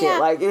jacket. Yeah.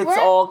 Like, it's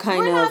all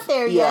kind of. We're not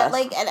there yet.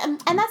 Like, and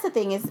that's the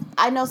thing is,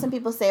 I know some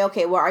people say,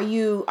 okay, well, are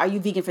you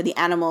vegan for the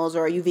animals,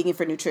 or are you vegan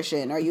for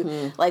nutrition? Are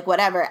you like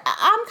whatever?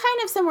 I'm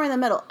kind of somewhere in the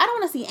middle. I don't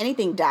want to see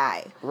anything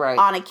die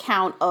on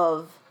account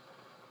of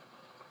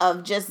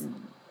just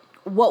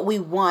what we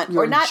want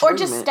or not, enjoyment. Or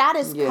just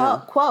status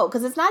quo,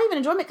 because it's not even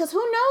enjoyment, because who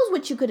knows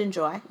what you could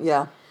enjoy.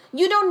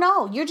 You don't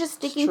know. You're just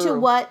sticking to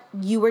what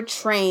you were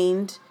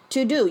trained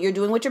to do. You're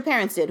doing what your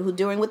parents did, who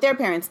doing what their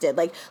parents did.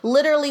 Like,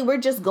 literally, we're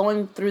just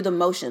going through the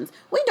motions.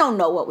 We don't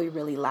know what we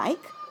really like.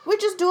 We're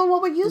just doing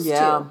what we're used to.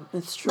 Yeah,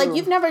 it's true. Like,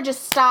 you've never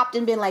just stopped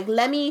and been like,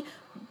 let me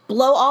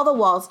blow all the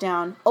walls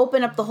down,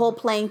 open up the whole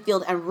playing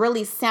field, and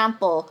really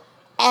sample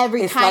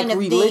every it's kind like of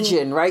religion,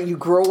 thing. Right? You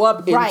grow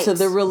up into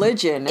the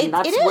religion, and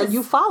that's what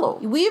you follow.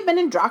 We've been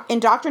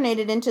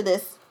indoctrinated into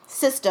this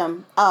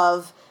system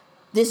of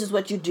this is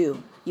what you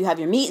do. You have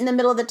your meat in the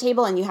middle of the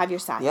table and you have your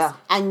sides. Yeah.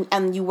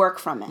 And you work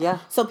from it. Yeah.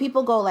 So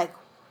people go like,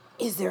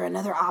 is there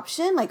another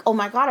option? Like, oh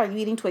my God, are you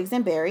eating twigs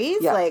and berries?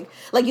 Yeah.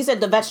 Like you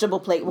said, the vegetable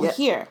plate. Well, Yeah.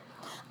 here.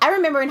 I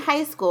remember in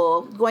high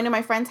school going to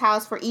my friend's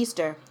house for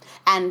Easter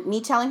and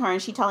me telling her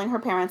and she telling her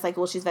parents, like,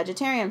 well, she's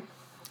vegetarian.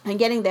 And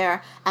getting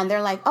there and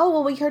they're like, oh,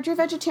 well, we heard you're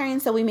vegetarian,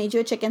 so we made you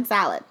a chicken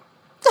salad.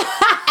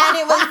 And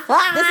it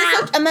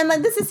was, and then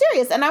like, this is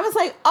serious. And I was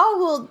like, oh,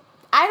 well,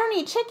 I don't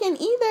eat chicken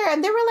either.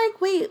 And they were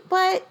like, wait,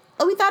 but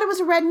we thought it was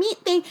a red meat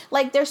thing.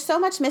 Like, there's so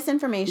much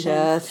misinformation.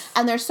 Yes.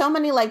 And there's so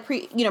many like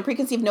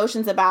preconceived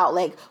notions about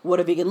like what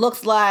a vegan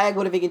looks like,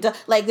 what a vegan does.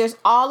 Like, there's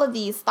all of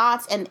these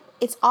thoughts and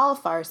it's all a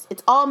farce.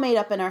 It's all made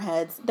up in our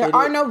heads. There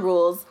are no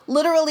rules.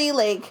 Literally,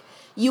 like,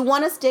 you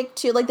want to stick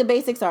to, like, the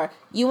basics are,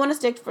 you want to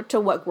stick to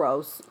what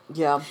grows.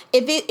 Yeah.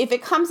 If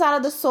it comes out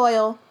of the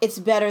soil, it's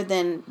better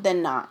than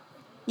not.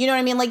 You know what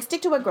I mean? Like,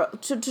 stick to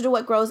what to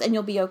what grows, and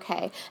you'll be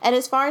okay. And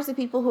as far as the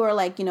people who are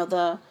like, you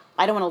know,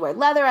 I don't want to wear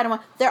leather.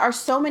 There are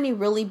so many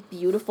really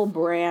beautiful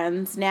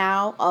brands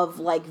now of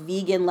like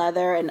vegan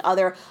leather and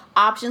other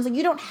options. Like,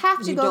 you don't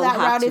have to go that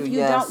route if you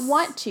don't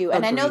want to.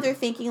 And I know they're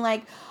thinking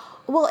like,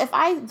 well, if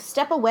I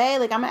step away,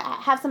 like, I'm going to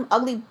have some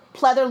ugly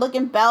pleather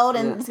looking belt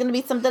and it's going to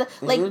be something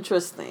like,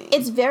 interesting.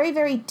 It's very,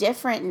 very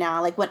different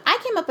now. Like, when I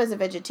came up as a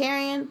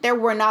vegetarian, there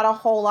were not a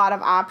whole lot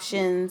of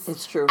options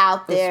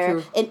out there.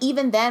 It's true. And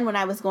even then, when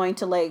I was going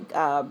to like,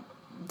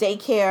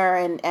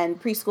 daycare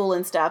and preschool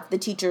and stuff, the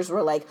teachers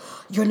were like,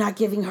 you're not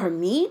giving her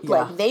meat? Yeah.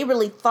 Like, they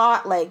really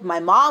thought like my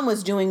mom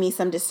was doing me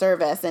some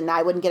disservice and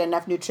I wouldn't get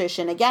enough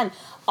nutrition. Again,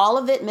 all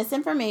of it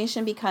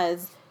misinformation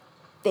because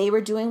they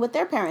were doing what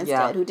their parents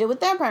did, who did what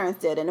their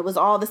parents did, and it was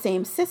all the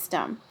same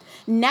system.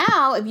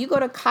 Now, if you go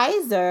to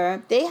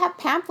Kaiser, they have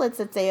pamphlets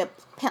that say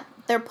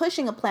they're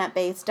pushing a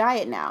plant-based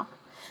diet now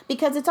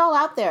because it's all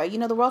out there. You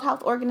know, the World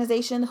Health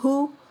Organization,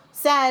 WHO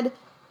said,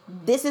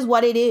 this is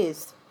what it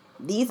is.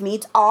 These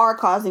meats are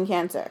causing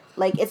cancer.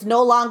 Like, it's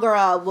no longer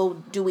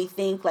well, do we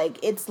think? Like,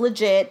 it's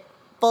legit,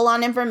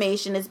 full-on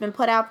information. It's been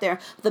put out there.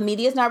 The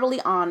media is not really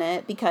on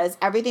it because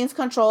everything's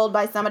controlled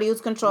by somebody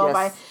who's controlled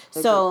by...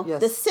 So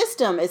the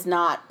system is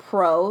not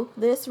pro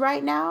this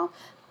right now,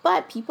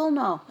 but people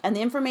know. And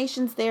the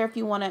information's there if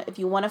you want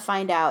to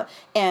find out.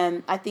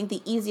 And I think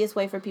the easiest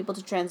way for people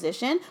to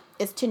transition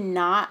is to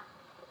not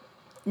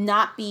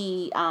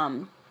be...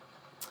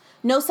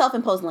 no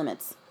self-imposed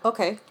limits.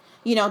 Okay.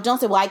 You know, don't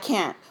say, well, I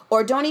can't.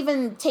 Or don't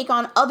even take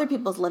on other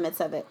people's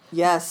limits of it.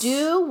 Yes.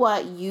 Do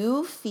what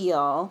you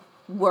feel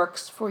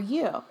works for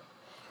you.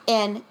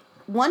 And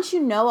once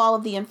you know all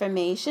of the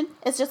information,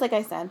 it's just like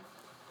I said.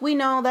 We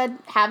know that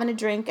having a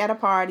drink at a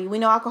party, we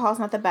know alcohol's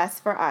not the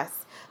best for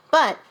us.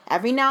 But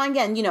every now and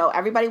again, you know,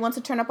 everybody wants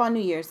to turn up on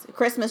New Year's.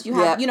 Christmas, you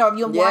have, you know,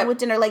 you have wine with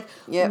dinner. Like,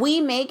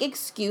 we make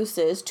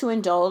excuses to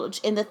indulge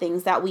in the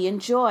things that we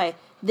enjoy.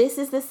 This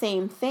is the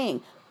same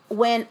thing.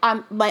 When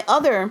my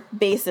other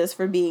basis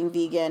for being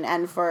vegan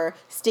and for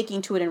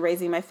sticking to it and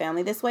raising my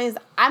family this way is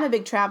I'm a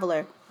big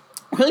traveler.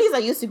 Or at least I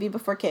used to be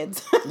before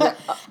kids. And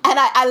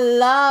I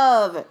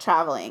love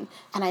traveling.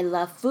 And I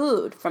love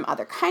food from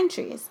other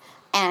countries.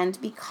 And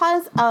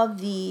because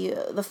of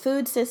the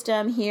food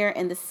system here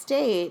in the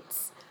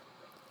States,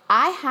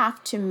 I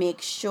have to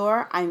make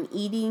sure I'm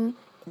eating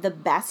the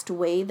best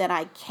way that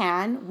I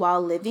can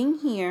while living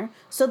here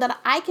so that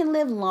I can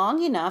live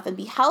long enough and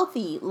be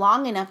healthy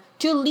long enough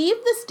to leave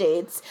the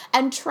States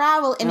and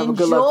travel and enjoy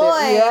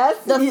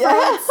the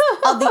fruits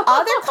of the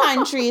other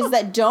countries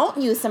that don't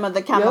use some of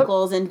the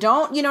chemicals and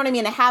don't, you know what I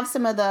mean, and have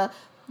some of the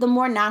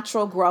more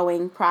natural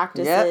growing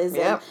practices.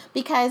 And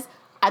because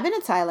I've been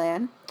to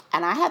Thailand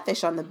and I had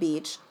fish on the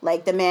beach,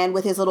 like the man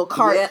with his little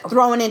cart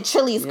throwing in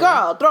chilies,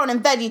 girl, throwing in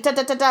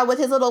veggie, with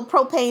his little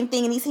propane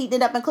thing, and he's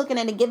heating it up and cooking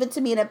it and give it to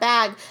me in a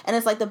bag, and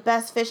it's like the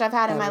best fish I've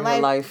had in my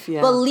life.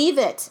 Believe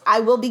it, I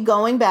will be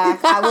going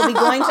back. I will be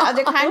going to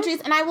other countries,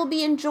 and I will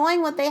be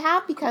enjoying what they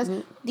have because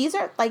these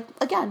are like,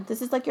 again,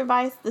 this is like your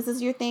vice. This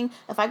is your thing.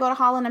 If I go to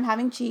Holland, I'm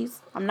having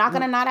cheese. I'm not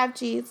gonna not have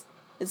cheese.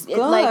 It's good.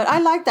 Like, I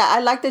like that. I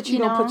like that you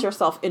don't put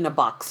yourself in a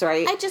box,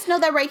 right? I just know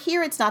that right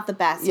here it's not the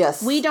best.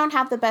 Yes. We don't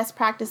have the best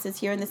practices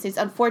here in the States.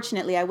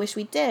 Unfortunately, I wish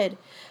we did.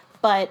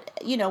 But,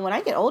 you know, when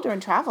I get older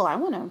and travel, I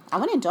want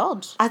to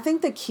indulge. I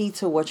think the key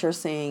to what you're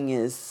saying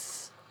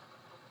is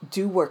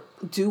do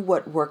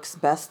what works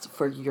best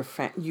for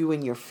you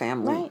and your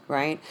family,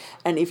 right?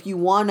 And if you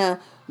want to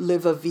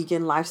live a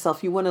vegan lifestyle,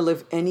 if you want to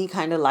live any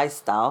kind of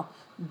lifestyle,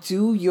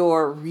 do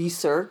your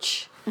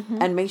research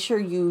and make sure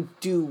you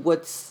do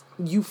what's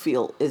you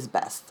feel is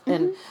best.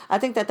 And I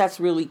think that that's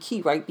really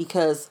key, right?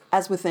 Because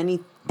as with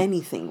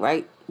anything,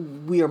 right?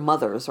 We are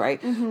mothers,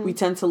 right? We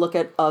tend to look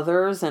at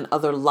others and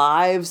other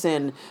lives,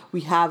 and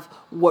we have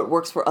what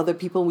works for other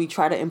people. We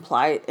try to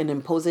imply it and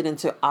impose it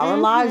into our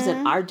lives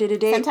and our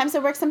day-to-day. Sometimes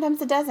it works,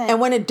 sometimes it doesn't. And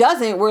when it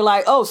doesn't, we're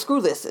like, oh,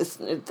 screw this.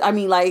 I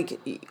mean, like,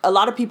 a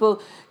lot of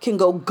people can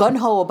go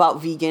gung-ho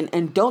about vegan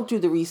and don't do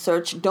the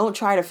research, don't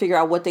try to figure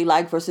out what they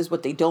like versus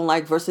what they don't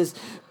like versus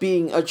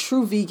being a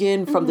true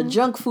vegan from the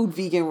junk food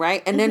vegan,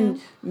 right? And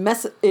then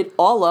mess it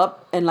all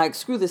up and like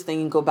screw this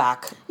thing and go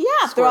back.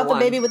 Yeah, throw out the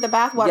baby with the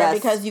bathwater Yes.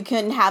 because you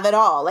couldn't have it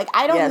all. Like,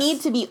 I don't Yes.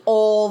 need to be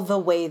all the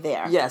way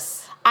there.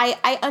 Yes.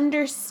 I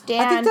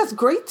understand. I think that's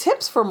great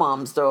tips for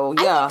moms, though.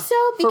 Yeah. I think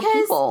so, for because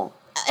people.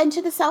 and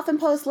to the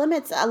self-imposed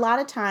limits, a lot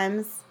of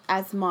times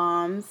as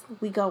moms,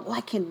 we go, well,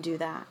 I can't do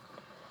that.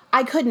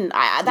 I couldn't.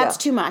 That's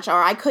too much.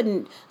 Or I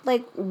couldn't.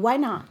 Like, why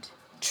not?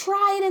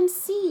 Try it and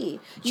see.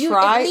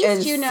 Try at least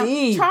and you know,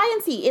 see. Try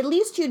and see. At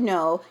least you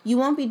know you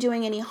won't be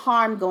doing any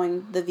harm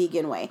going the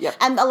vegan way. Yep.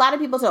 And a lot of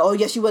people say, oh,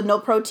 yes, you would, no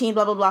protein,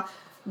 blah, blah, blah.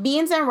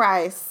 Beans and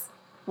rice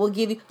will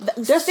give you...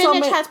 There's so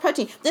spinach many- has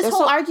protein. This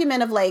whole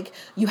argument of, like,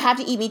 you have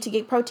to eat meat to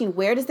get protein.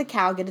 Where does the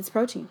cow get its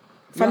protein?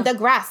 From the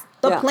grass.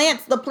 The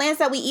plants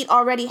that we eat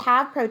already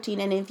have protein.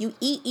 And if you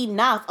eat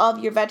enough of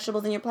your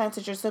vegetables and your plants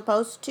that you're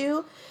supposed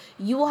to,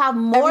 you will have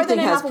more Everything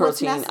than enough has of what's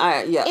protein.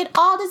 necessary. It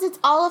all does. It's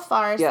all a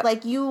farce. Yeah.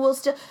 Like, you will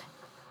still...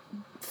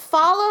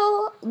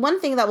 Follow...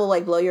 One thing that will,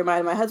 like, blow your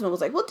mind. My husband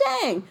was like, well,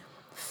 dang.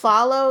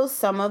 Follow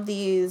some of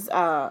these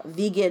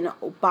vegan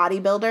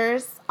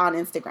bodybuilders on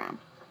Instagram.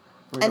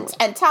 Really?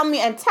 And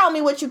tell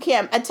me what you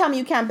can, and tell me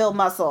you can't build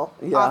muscle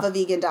off a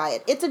vegan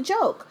diet. It's a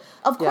joke.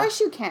 Of course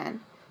you can.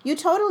 You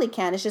totally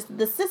can. It's just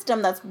the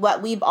system that's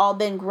what we've all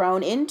been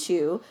grown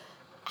into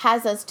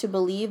has us to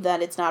believe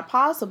that it's not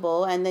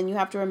possible. And then you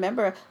have to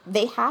remember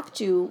they have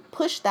to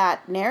push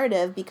that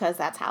narrative because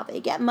that's how they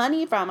get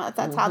money from us.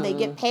 That's how they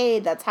get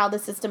paid. That's how the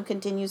system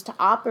continues to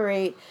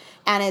operate.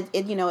 And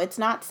it you know, it's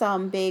not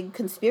some big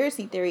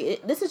conspiracy theory.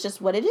 This is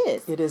just what it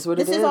is. It is what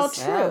it is. This is all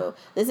true. Yeah.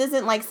 This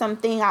isn't like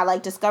something I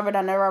like discovered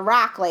under a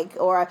rock, like,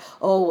 or,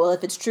 oh, well,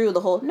 if it's true, the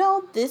whole,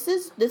 no, this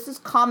is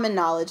common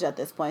knowledge at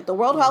this point. The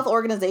World Health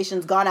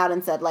Organization's gone out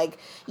and said, like,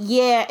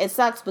 yeah, it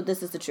sucks, but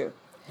this is the truth.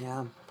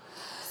 Yeah.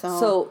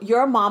 So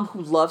you're a mom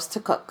who loves to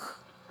cook.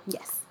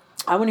 Yes.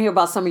 I want to hear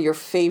about some of your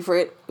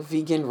favorite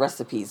vegan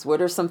recipes.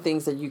 What are some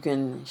things that you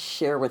can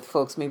share with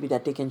folks maybe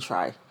that they can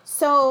try?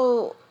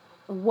 So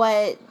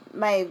what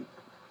my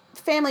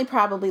family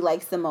probably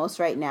likes the most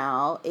right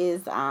now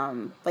is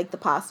like the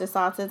pasta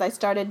sauces. I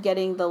started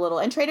getting the little,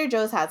 and Trader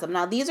Joe's has them.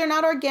 Now, these are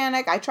not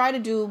organic. I try to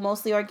do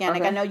mostly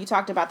organic. Okay. I know you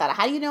talked about that.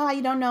 How do you know how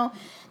you don't know?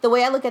 The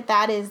way I look at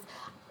that is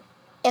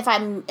if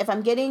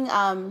I'm getting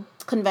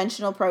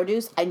conventional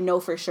produce, I know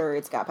for sure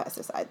it's got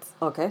pesticides.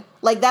 Okay.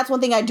 Like, that's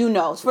one thing I do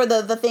know. For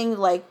the thing,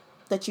 like,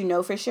 that you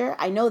know for sure,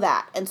 I know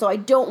that. And so I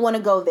don't want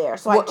to go there.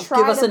 So I try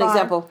give us to an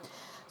example.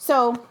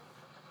 So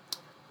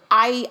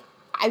I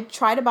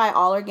try to buy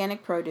all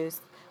organic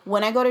produce.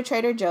 When I go to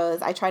Trader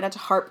Joe's, I try not to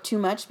harp too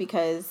much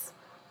because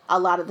a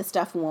lot of the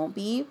stuff won't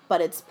be,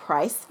 but it's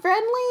price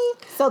friendly.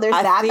 So there's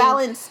that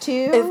balance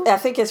too. I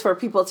think it's for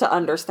people to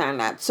understand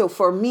that. So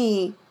for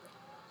me,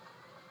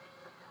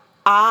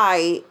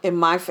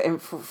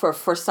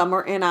 for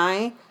Summer and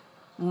I,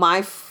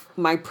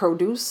 my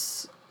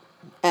produce,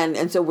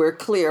 and so we're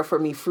clear, for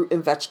me, fruit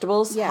and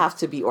vegetables have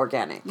to be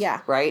organic.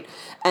 Yeah. Right?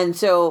 And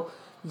so,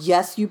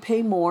 yes, you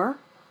pay more,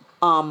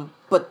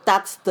 but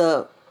that's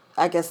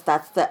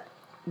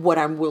what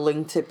I'm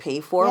willing to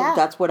pay for. Yeah.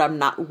 That's what I'm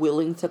not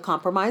willing to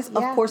compromise.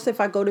 Yeah. Of course, if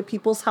I go to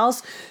people's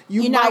house,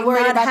 you're not might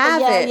worried not about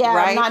have it, I'm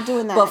right? not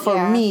doing that. But for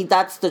yeah. me,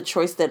 that's the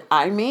choice that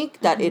I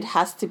make, that it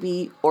has to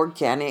be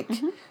organic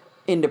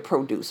in the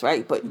produce,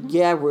 right? But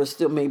we'll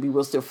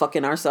still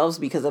fucking ourselves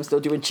because I'm still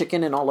doing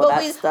chicken and all of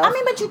that stuff. I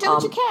mean, but you do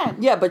what you can.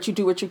 Yeah, but you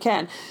do what you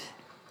can.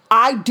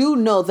 I do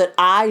know that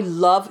I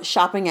love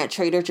shopping at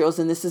Trader Joe's,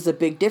 and this is a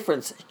big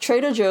difference.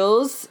 Trader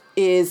Joe's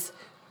is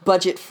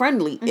budget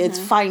friendly. It's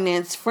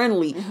finance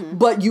friendly,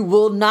 but you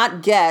will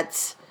not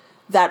get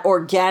that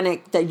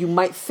organic that you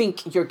might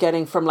think you're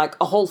getting from like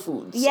a Whole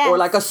Foods or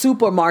like a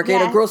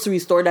supermarket, a grocery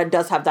store that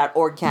does have that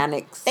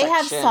organic section. They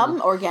have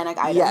some organic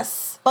items.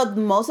 Yes. But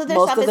most of their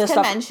stuff is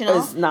conventional.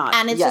 Is not.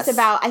 And it's just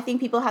about, I think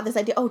people have this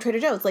idea, oh, Trader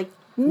Joe's. Like,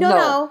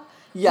 no.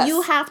 Yes.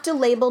 You have to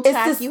label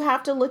check. You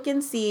have to look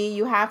and see.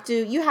 You have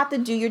to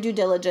do your due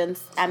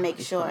diligence and make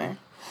sure.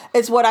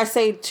 It's what I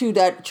say too,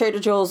 that Trader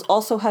Joe's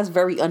also has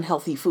very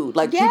unhealthy food.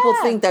 Like people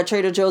think that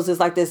Trader Joe's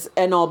is like this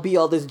end all be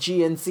all, this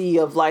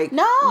GNC of like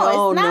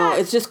no, it's not.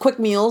 It's just quick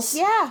meals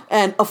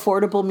and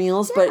affordable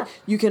meals. But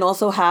you can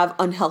also have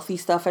unhealthy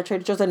stuff at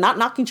Trader Joe's. And not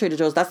knocking Trader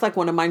Joe's, that's like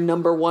one of my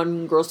number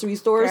one grocery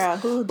stores.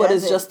 Girl, but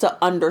it's just to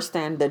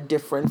understand the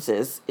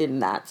differences in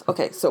that.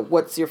 Okay, so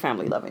what's your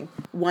family loving?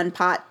 One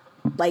pot,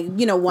 like,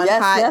 one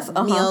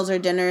pot meals or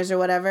dinners or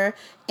whatever.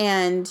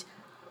 And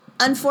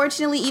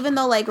unfortunately, even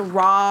though like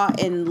raw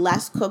and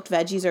less cooked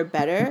veggies are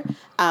better,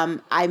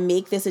 I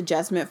make this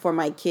adjustment for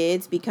my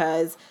kids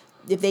because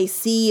if they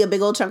see a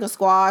big old chunk of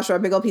squash or a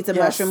big old piece of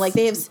mushroom, like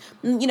they have,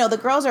 the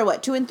girls are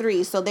 2 and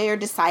 3, so they are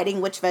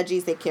deciding which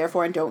veggies they care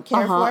for and don't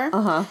care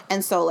for.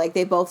 And so like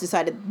they both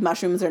decided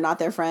mushrooms are not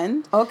their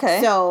friend.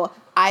 Okay. So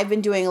I've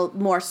been doing a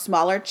more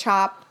smaller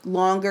chop,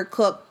 longer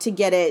cook to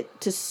get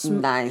it to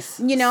nice,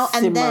 and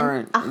simmer.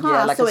 then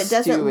like so it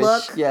doesn't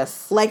look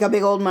like a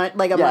big old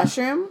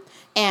mushroom.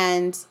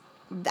 And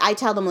I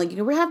tell them, like,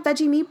 we have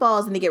veggie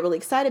meatballs, and they get really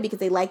excited because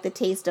they like the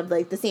taste of,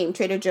 like, the same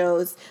Trader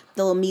Joe's,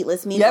 the little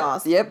meatless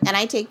meatballs. Yep. And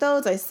I take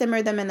those, I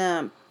simmer them in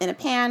a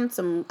pan,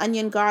 some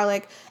onion,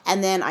 garlic,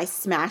 and then I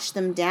smash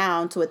them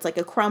down so it's like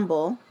a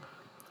crumble.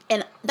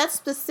 And that's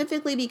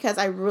specifically because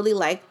I really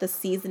like the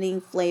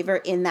seasoning flavor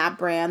in that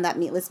brand, that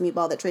meatless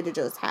meatball that Trader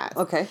Joe's has.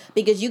 Okay.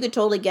 Because you could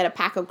totally get a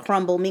pack of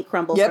meat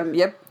crumble from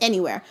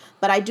anywhere.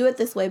 But I do it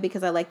this way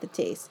because I like the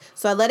taste.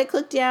 So I let it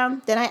cook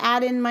down. Then I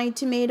add in my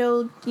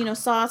tomato,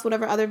 sauce,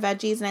 whatever other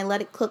veggies, and I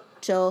let it cook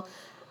till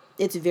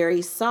it's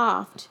very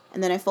soft.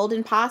 And then I fold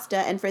in pasta.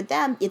 And for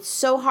them, it's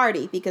so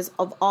hearty because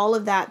of all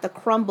of that. The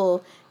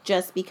crumble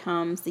just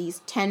becomes these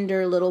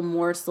tender little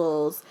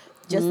morsels,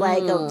 just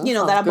like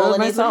that a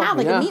bolognese would have,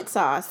 like a meat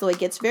sauce. So it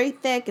gets very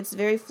thick, it's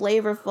very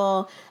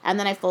flavorful, and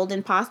then I fold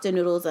in pasta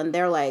noodles, and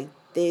they're like,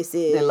 they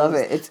love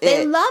it.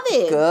 They love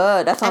it.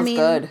 Good. That sounds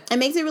good. It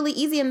makes it really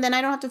easy, and then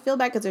I don't have to feel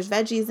bad because there's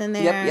veggies in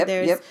there.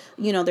 There's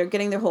they're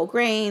getting their whole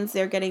grains.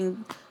 They're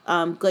getting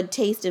good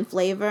taste and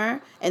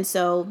flavor, and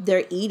so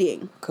they're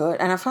eating. Good.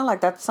 And I feel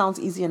like that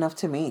sounds easy enough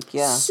to make.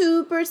 Yeah.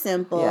 Super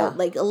simple. Yeah.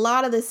 Like, a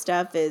lot of this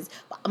stuff is,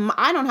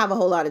 I don't have a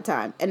whole lot of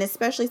time, and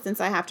especially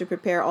since I have to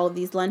prepare all of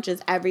these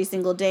lunches every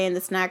single day and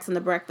the snacks and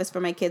the breakfast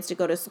for my kids to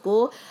go to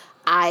school.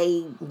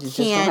 I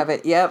can't have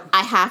it. Yep.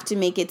 I have to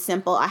make it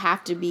simple. I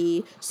have to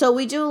be. So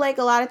we do like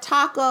a lot of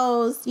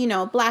tacos,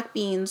 black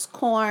beans,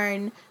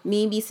 corn,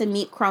 maybe some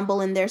meat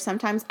crumble in there.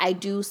 Sometimes I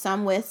do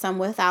some with, some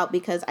without,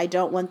 because I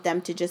don't want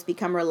them to just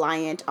become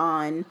reliant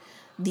on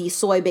the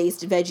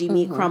soy-based veggie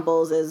meat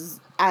crumbles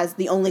as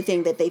the only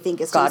thing that they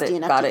think is tasty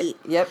enough to eat.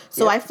 Yep.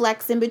 So I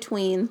flex in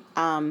between.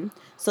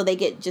 So they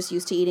get just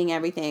used to eating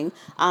everything.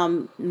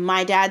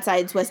 My dad's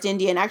side's West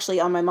Indian,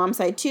 actually on my mom's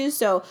side too.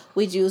 So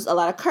we do a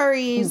lot of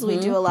curries. We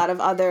do a lot of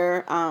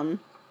other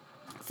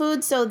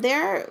foods. So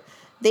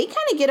they kind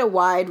of get a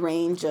wide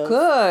range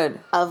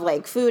of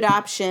like food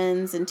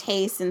options and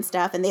tastes and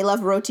stuff. And they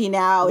love roti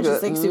now, which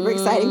is like super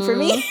exciting for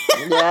me.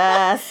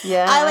 Yes.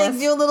 I like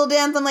do a little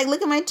dance. I'm like,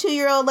 look at my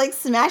 2-year-old like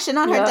smashing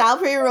on her dal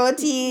puri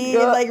roti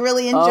and like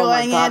really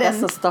enjoying it.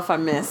 That's the stuff I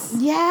miss.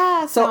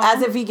 Yeah. So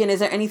as a vegan, is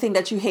there anything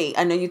that you hate?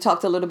 I know you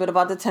talked a little bit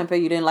about the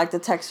tempeh. You didn't like the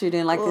texture. You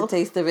didn't like the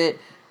taste of it.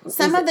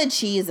 Some of the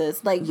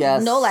cheeses, like,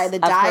 no lie,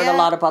 I've heard a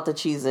lot about the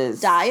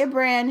cheeses. Daiya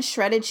brand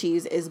shredded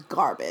cheese is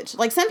garbage.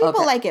 Like, some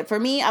people like it. For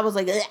me, I was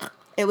like, ugh,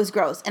 it was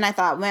gross. And I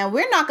thought, man,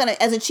 we're not going to,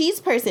 as a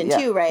cheese person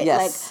too, right?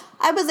 Yes.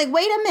 Like, I was like,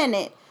 wait a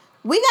minute.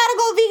 We got to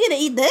go vegan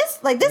to eat this?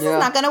 Like, this is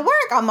not going to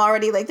work. I'm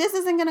already like, this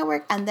isn't going to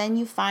work. And then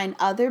you find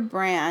other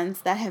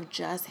brands that have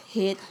just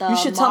hit the You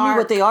should tell me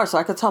what they are so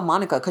I could tell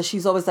Monica, because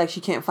she's always like,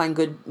 she can't find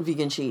good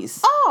vegan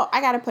cheese. Oh,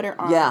 I got to put her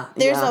on. Yeah.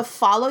 There's a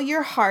Follow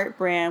Your Heart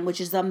brand, which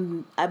is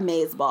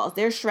Amazeballs.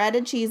 Their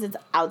shredded cheese is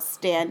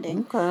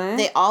outstanding. Okay.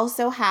 They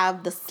also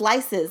have the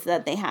slices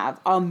that they have.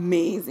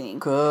 Amazing.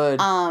 Good.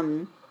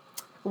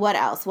 What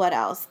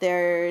else?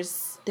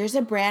 There's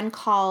a brand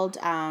called...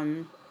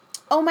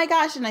 oh my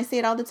gosh, and I say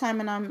it all the time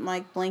and I'm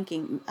like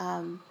blanking.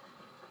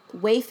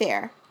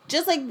 Wayfair.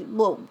 Just like,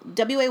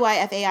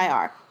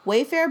 Wayfair.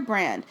 Wayfair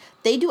brand.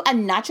 They do a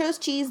nachos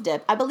cheese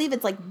dip. I believe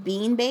it's like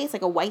bean based,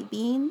 like a white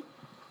bean.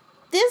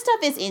 This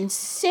stuff is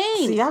insane.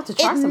 So you have to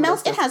try some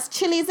of this It has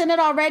chilies in it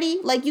already.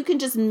 Like, you can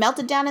just melt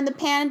it down in the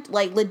pan.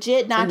 Like,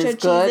 legit nacho cheese.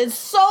 Good? It's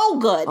so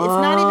good. It's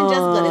not even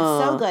just good.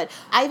 It's so good.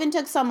 I even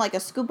took a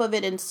scoop of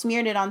it and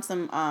smeared it on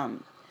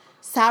some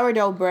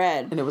sourdough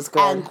bread. And it was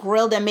good.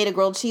 And made a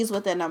grilled cheese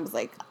with it. And I was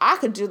like, I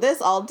could do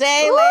this all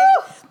day.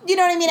 Like, you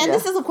know what I mean? And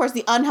this is, of course,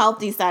 the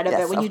unhealthy side of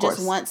it, when you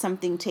just want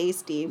something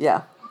tasty.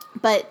 Yeah.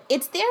 But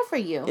it's there for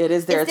you. It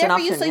is there. It's an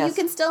option, for you, so you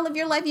can still live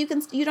your life. You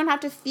don't have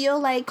to feel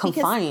like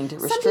confined,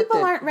 because restricted. Some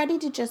people aren't ready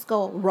to just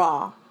go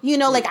raw.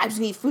 Like, I just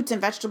need fruits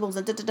and vegetables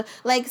and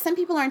Like, some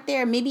people aren't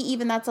there. Maybe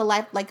even that's a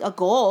life, like a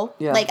goal.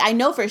 Yeah. Like, I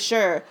know for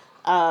sure.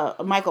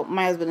 Michael,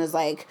 my husband, is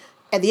like,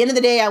 at the end of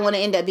the day, I want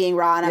to end up being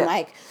raw, and I'm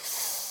like,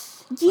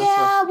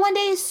 one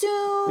day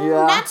soon.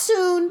 Not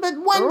soon, but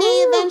one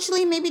day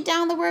eventually, maybe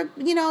down the road,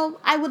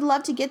 I would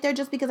love to get there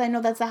just because I know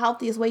that's the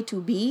healthiest way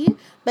to be.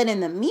 But in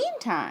the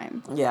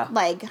meantime,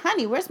 like,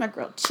 honey, where's my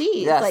grilled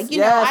cheese? Yes, like,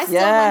 I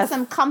still want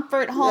some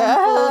comfort home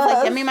food.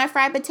 Like, give me my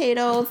fried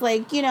potatoes.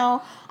 Like,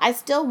 I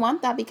still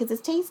want that because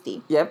it's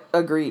tasty. Yep,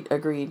 agreed.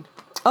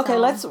 Okay,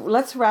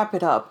 let's wrap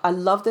it up. I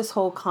love this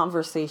whole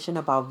conversation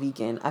about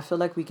vegan. I feel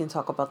like we can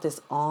talk about this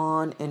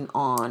on and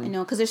on. I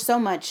know, because there's so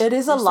much. It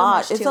is a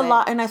lot. It's a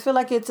lot, and I feel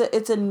like it's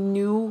a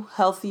new,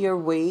 healthier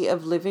way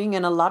of living,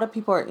 and a lot of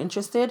people are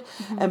interested,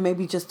 and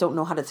maybe just don't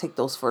know how to take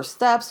those first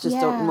steps.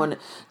 Just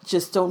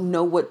don't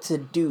know what to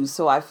do.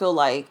 So I feel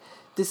like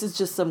this is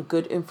just some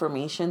good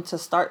information to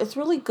start. It's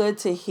really good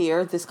to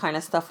hear this kind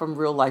of stuff from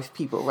real life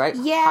people, right?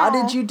 Yeah. How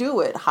did you do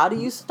it? How do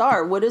you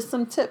start? What is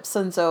some tips?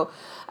 And so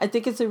I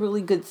think it's a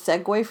really good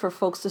segue for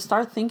folks to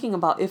start thinking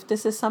about if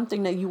this is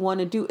something that you want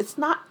to do. It's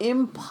not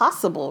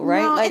impossible,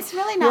 right? No, like, it's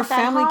really not your that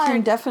family hard.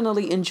 can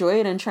definitely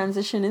enjoy it and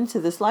transition into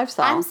this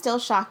lifestyle. I'm still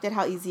shocked at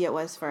how easy it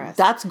was for us.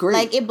 That's great.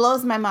 Like, it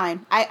blows my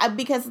mind. I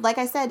because, like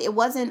I said, it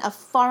wasn't a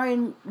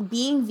foreign,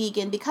 being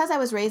vegan, because I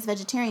was raised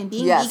vegetarian,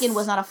 being vegan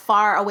was not a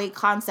far away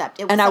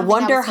concept. It was and I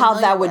wonder was how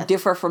that would with.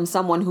 differ from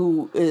someone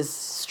who is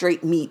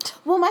straight meat.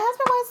 Well, my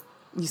husband was.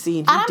 You see,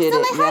 and And he I'm did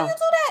still it. like, how you do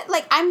that?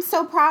 Like, I'm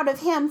so proud of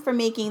him for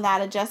making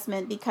that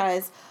adjustment,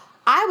 because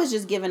I was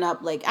just giving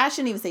up. Like, I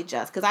shouldn't even say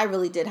just, because I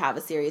really did have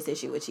a serious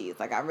issue with cheese.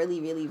 Like, I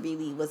really, really,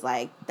 really was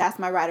like, that's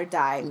my ride or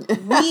die.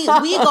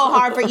 We go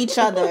hard for each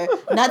other,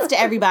 nuts to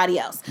everybody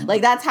else.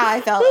 Like, that's how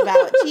I felt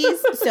about cheese.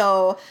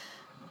 So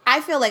I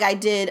feel like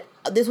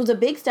this was a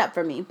big step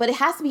for me, but it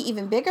has to be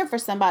even bigger for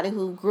somebody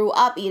who grew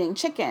up eating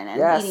chicken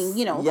and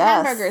eating,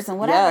 hamburgers and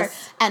whatever.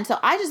 Yes. And so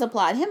I just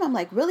applaud him. I'm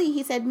like, really?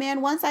 He said,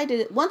 man, once I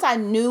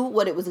knew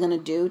what it was going to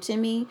do to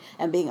me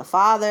and being a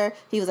father,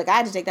 he was like, I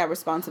had to take that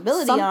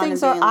responsibility on. Some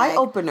things are eye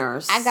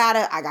openers. I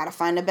gotta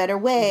find a better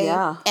way.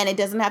 Yeah. And it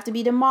doesn't have to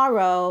be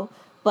tomorrow,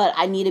 but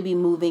I need to be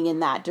moving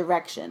in that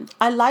direction.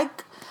 I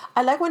like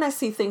when I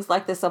see things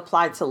like this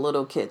applied to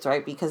little kids,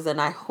 right? Because then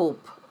I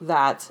hope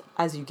that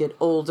as you get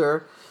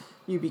older,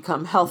 you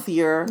become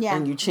healthier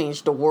and you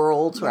change the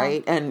world,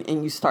 right?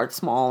 And you start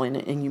small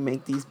and you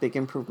make these big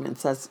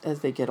improvements as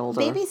they get older.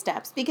 Baby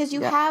steps, because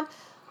you have,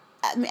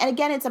 and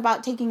again, it's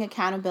about taking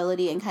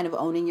accountability and kind of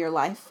owning your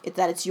life. It's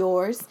that it's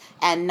yours,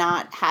 and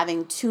not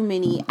having too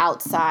many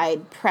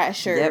outside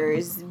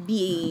pressures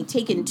be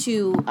taken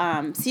too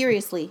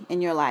seriously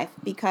in your life,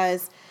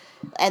 because.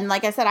 And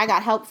like I said, I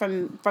got help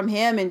from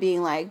him and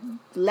being like,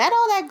 let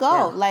all that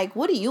go. Yeah. Like,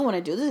 what do you want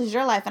to do? This is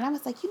your life. And I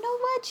was like, you know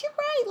what? You're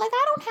right. Like,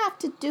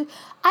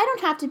 I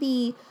don't have to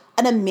be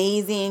an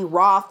amazing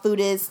raw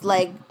foodist,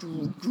 like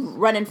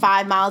running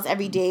 5 miles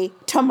every day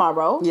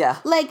tomorrow. Yeah.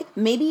 Like,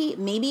 maybe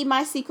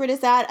my secret is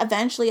that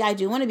eventually I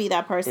do want to be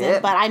that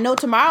person, but I know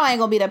tomorrow I ain't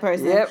gonna be that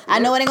person. I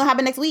know it ain't gonna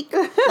happen next week.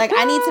 Like,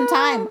 I need some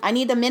time. I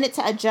need a minute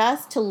to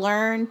adjust, to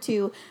learn,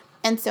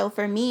 and so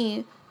for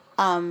me,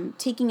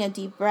 taking a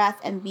deep breath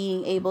and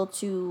being able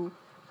to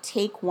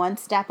take one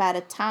step at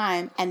a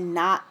time and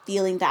not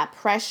feeling that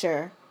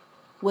pressure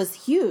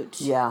was huge.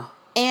 Yeah.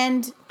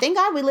 And thank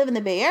God we live in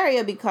the Bay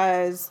Area,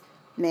 because,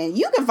 man,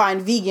 you can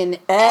find vegan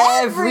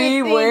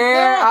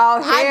everywhere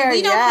out here.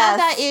 We don't have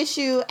that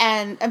issue.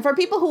 And for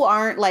people who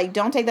aren't, like,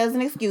 don't take that as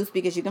an excuse,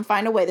 because you can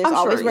find a way. There's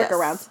always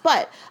workarounds.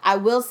 But I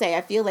will say,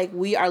 I feel like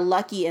we are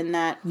lucky in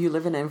that you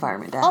live in an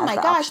environment that has the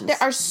gosh, options. there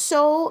are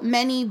so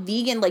many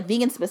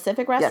vegan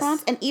specific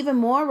restaurants, and even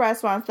more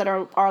restaurants that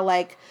are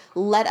like,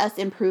 let us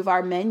improve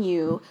our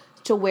menu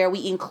to where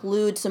we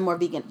include some more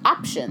vegan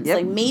options.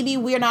 Like, maybe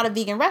we're not a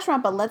vegan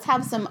restaurant, but let's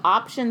have some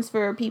options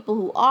for people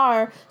who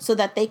are, so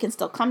that they can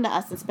still come to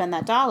us and spend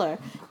that $1.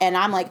 And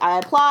I'm like, I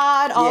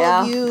applaud all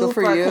of you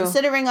for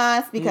considering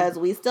us, because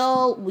we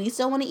still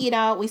want to eat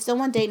out. We still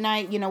want date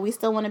night. We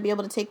still want to be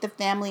able to take the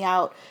family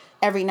out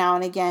every now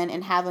and again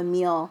and have a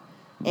meal.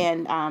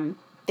 And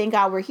thank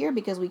God we're here,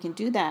 because we can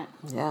do that.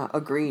 Yeah,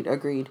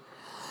 agreed.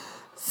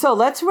 So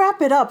let's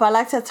wrap it up. I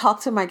like to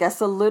talk to my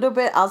guests a little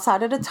bit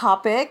outside of the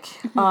topic.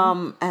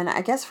 And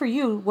I guess for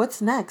you,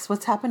 what's next?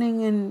 What's happening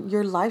in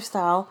your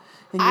lifestyle,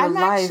 in your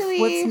life?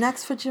 What's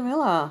next for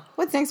Jamila?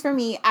 What's next for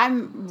me?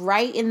 I'm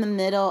right in the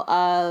middle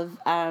of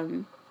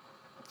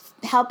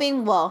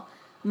helping. Well,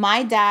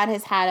 my dad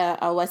has had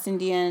a West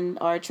Indian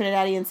or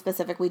Trinidadian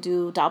specific. We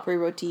do dal puri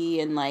roti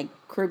and like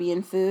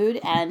Caribbean food.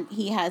 And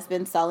he has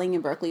been selling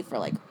in Berkeley for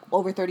like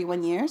over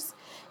 31 years.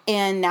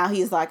 And now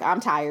he's like, I'm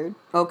tired.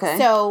 Okay.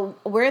 So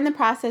we're in the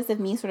process of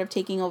me sort of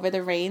taking over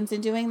the reins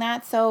and doing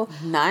that. So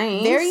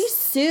nice. Very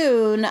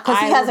soon. Because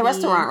he has a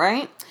restaurant,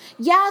 right?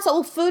 Yeah,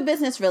 so food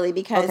business really,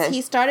 because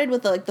he started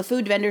with the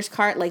food vendor's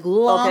cart like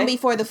long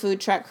before the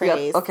food truck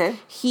craze. Yep. Okay.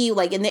 He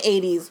like in the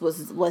 80s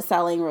was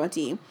selling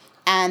roti,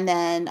 and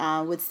then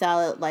would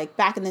sell it like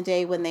back in the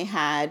day when they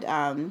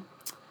had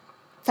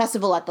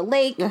Festival at the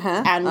Lake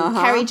and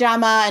Harry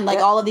Jama and like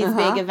all of these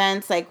big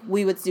events. Like,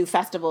 we would do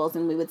festivals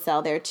and we would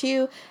sell there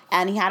too.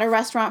 And he had a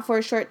restaurant for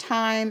a short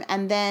time,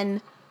 and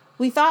then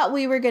we thought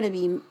we were going to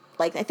be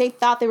they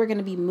thought they were going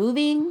to be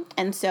moving,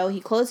 and so he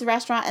closed the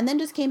restaurant and then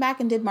just came back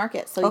and did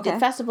markets. So he did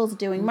festivals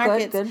doing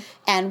markets,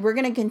 and we're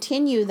going to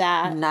continue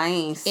that.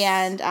 Nice.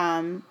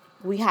 And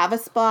we have a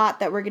spot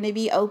that we're going to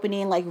be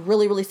opening like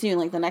really, really soon,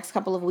 like the next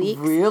couple of weeks.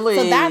 Really?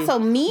 So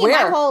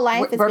my whole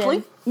life has Berkeley?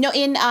 been No,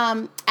 in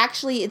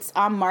actually it's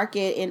on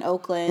Market in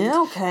Oakland.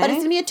 Yeah, okay. But it's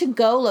gonna be a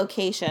to-go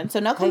location. So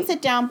no come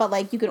sit down, but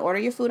like you can order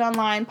your food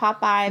online, pop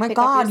by, My pick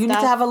God, up your you need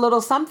stuff. to have a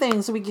little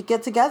something so we could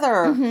get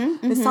together.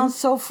 It sounds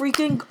so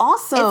freaking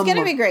awesome. It's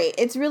gonna be great.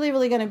 It's really,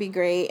 really gonna be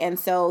great. And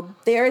so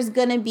there's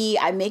gonna be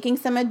I'm making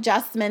some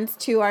adjustments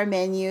to our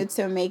menu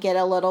to make it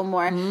a little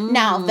more.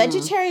 Now,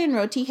 vegetarian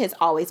roti has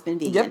always been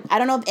vegan. Yep. I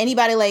don't know if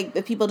anybody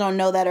if people don't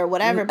know that or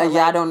whatever. But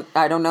yeah,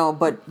 I don't know,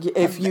 but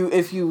if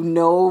you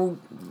know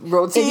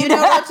roti, if you know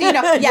roti, you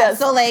know. Yeah, Yes.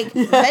 so like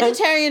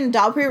vegetarian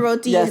dal puri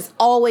roti Yes. is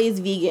always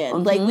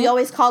vegan. Like we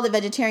always call it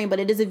vegetarian, but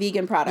it is a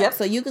vegan product. Yep.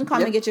 So you can come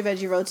Yep. and get your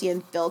veggie roti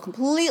and feel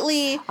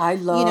completely, I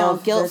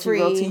love guilt veggie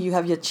roti. free. You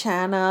have your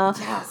chana.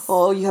 Yes.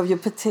 Oh, you have your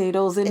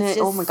potatoes in It's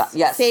it. Oh my God. just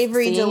Yes.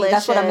 savory,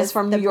 That's what I miss delicious,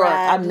 from the New York.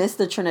 I bread. miss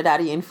the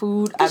Trinidadian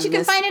food. Because you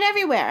can find it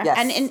everywhere. Yes.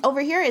 And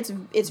over here it's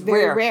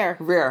very rare.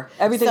 Rare.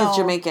 Everything is So-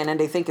 Jamaican and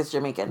they think it's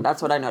Jamaican.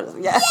 That's what I noticed.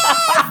 Yeah.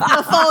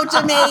 The faux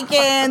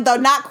Jamaican, the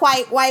not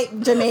quite white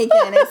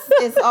Jamaican.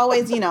 It's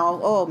always,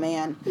 oh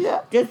man.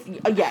 Yeah. Just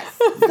yes.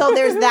 So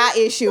there's that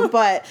issue.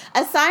 But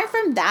aside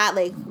from that,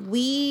 like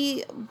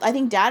I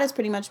think Dad has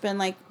pretty much been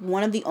like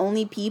one of the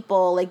only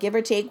people, like give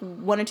or take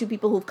one or two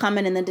people who've come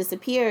in and then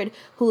disappeared,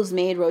 who's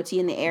made roti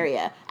in the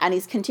area. And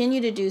he's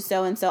continued to do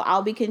so. And so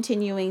I'll be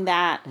continuing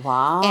that.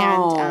 Wow.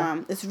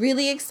 And it's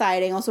really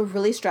exciting, also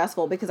really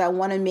stressful because I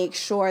want to make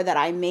sure that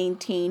I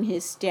maintain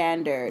his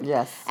standard.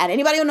 Yes. And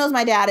anybody who knows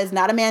my dad is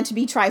not a man to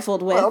be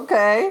trifled with.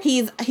 Okay.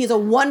 He's a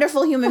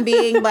wonderful human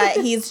being, but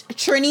he's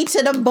Trini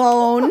to the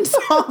bone.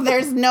 So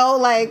there's no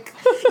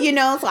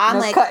so I'm No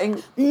like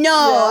cutting.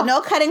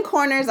 no cutting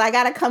corners. I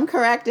gotta come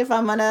correct if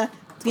I'm gonna,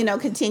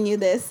 continue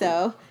this.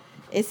 So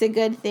it's a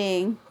good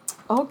thing.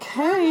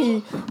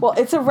 Okay. Well,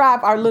 it's a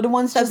wrap. Our little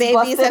ones The just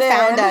babies busted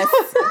have found in.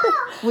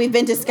 us. We've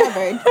been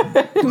discovered.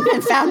 We've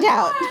been found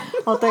out.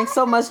 Well, thanks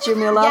so much,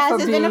 Jamila, Yes, for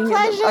it's being been a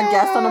pleasure. a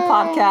guest on the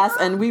podcast.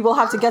 And we will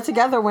have to get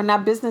together when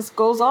that business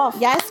goes off.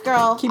 Yes,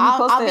 girl. Keep me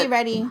I'll be posted.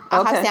 ready.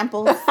 I'll Okay. have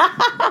samples.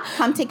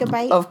 Come take a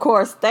bite. Of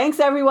course. Thanks,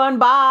 everyone.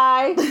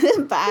 Bye.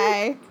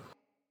 Bye.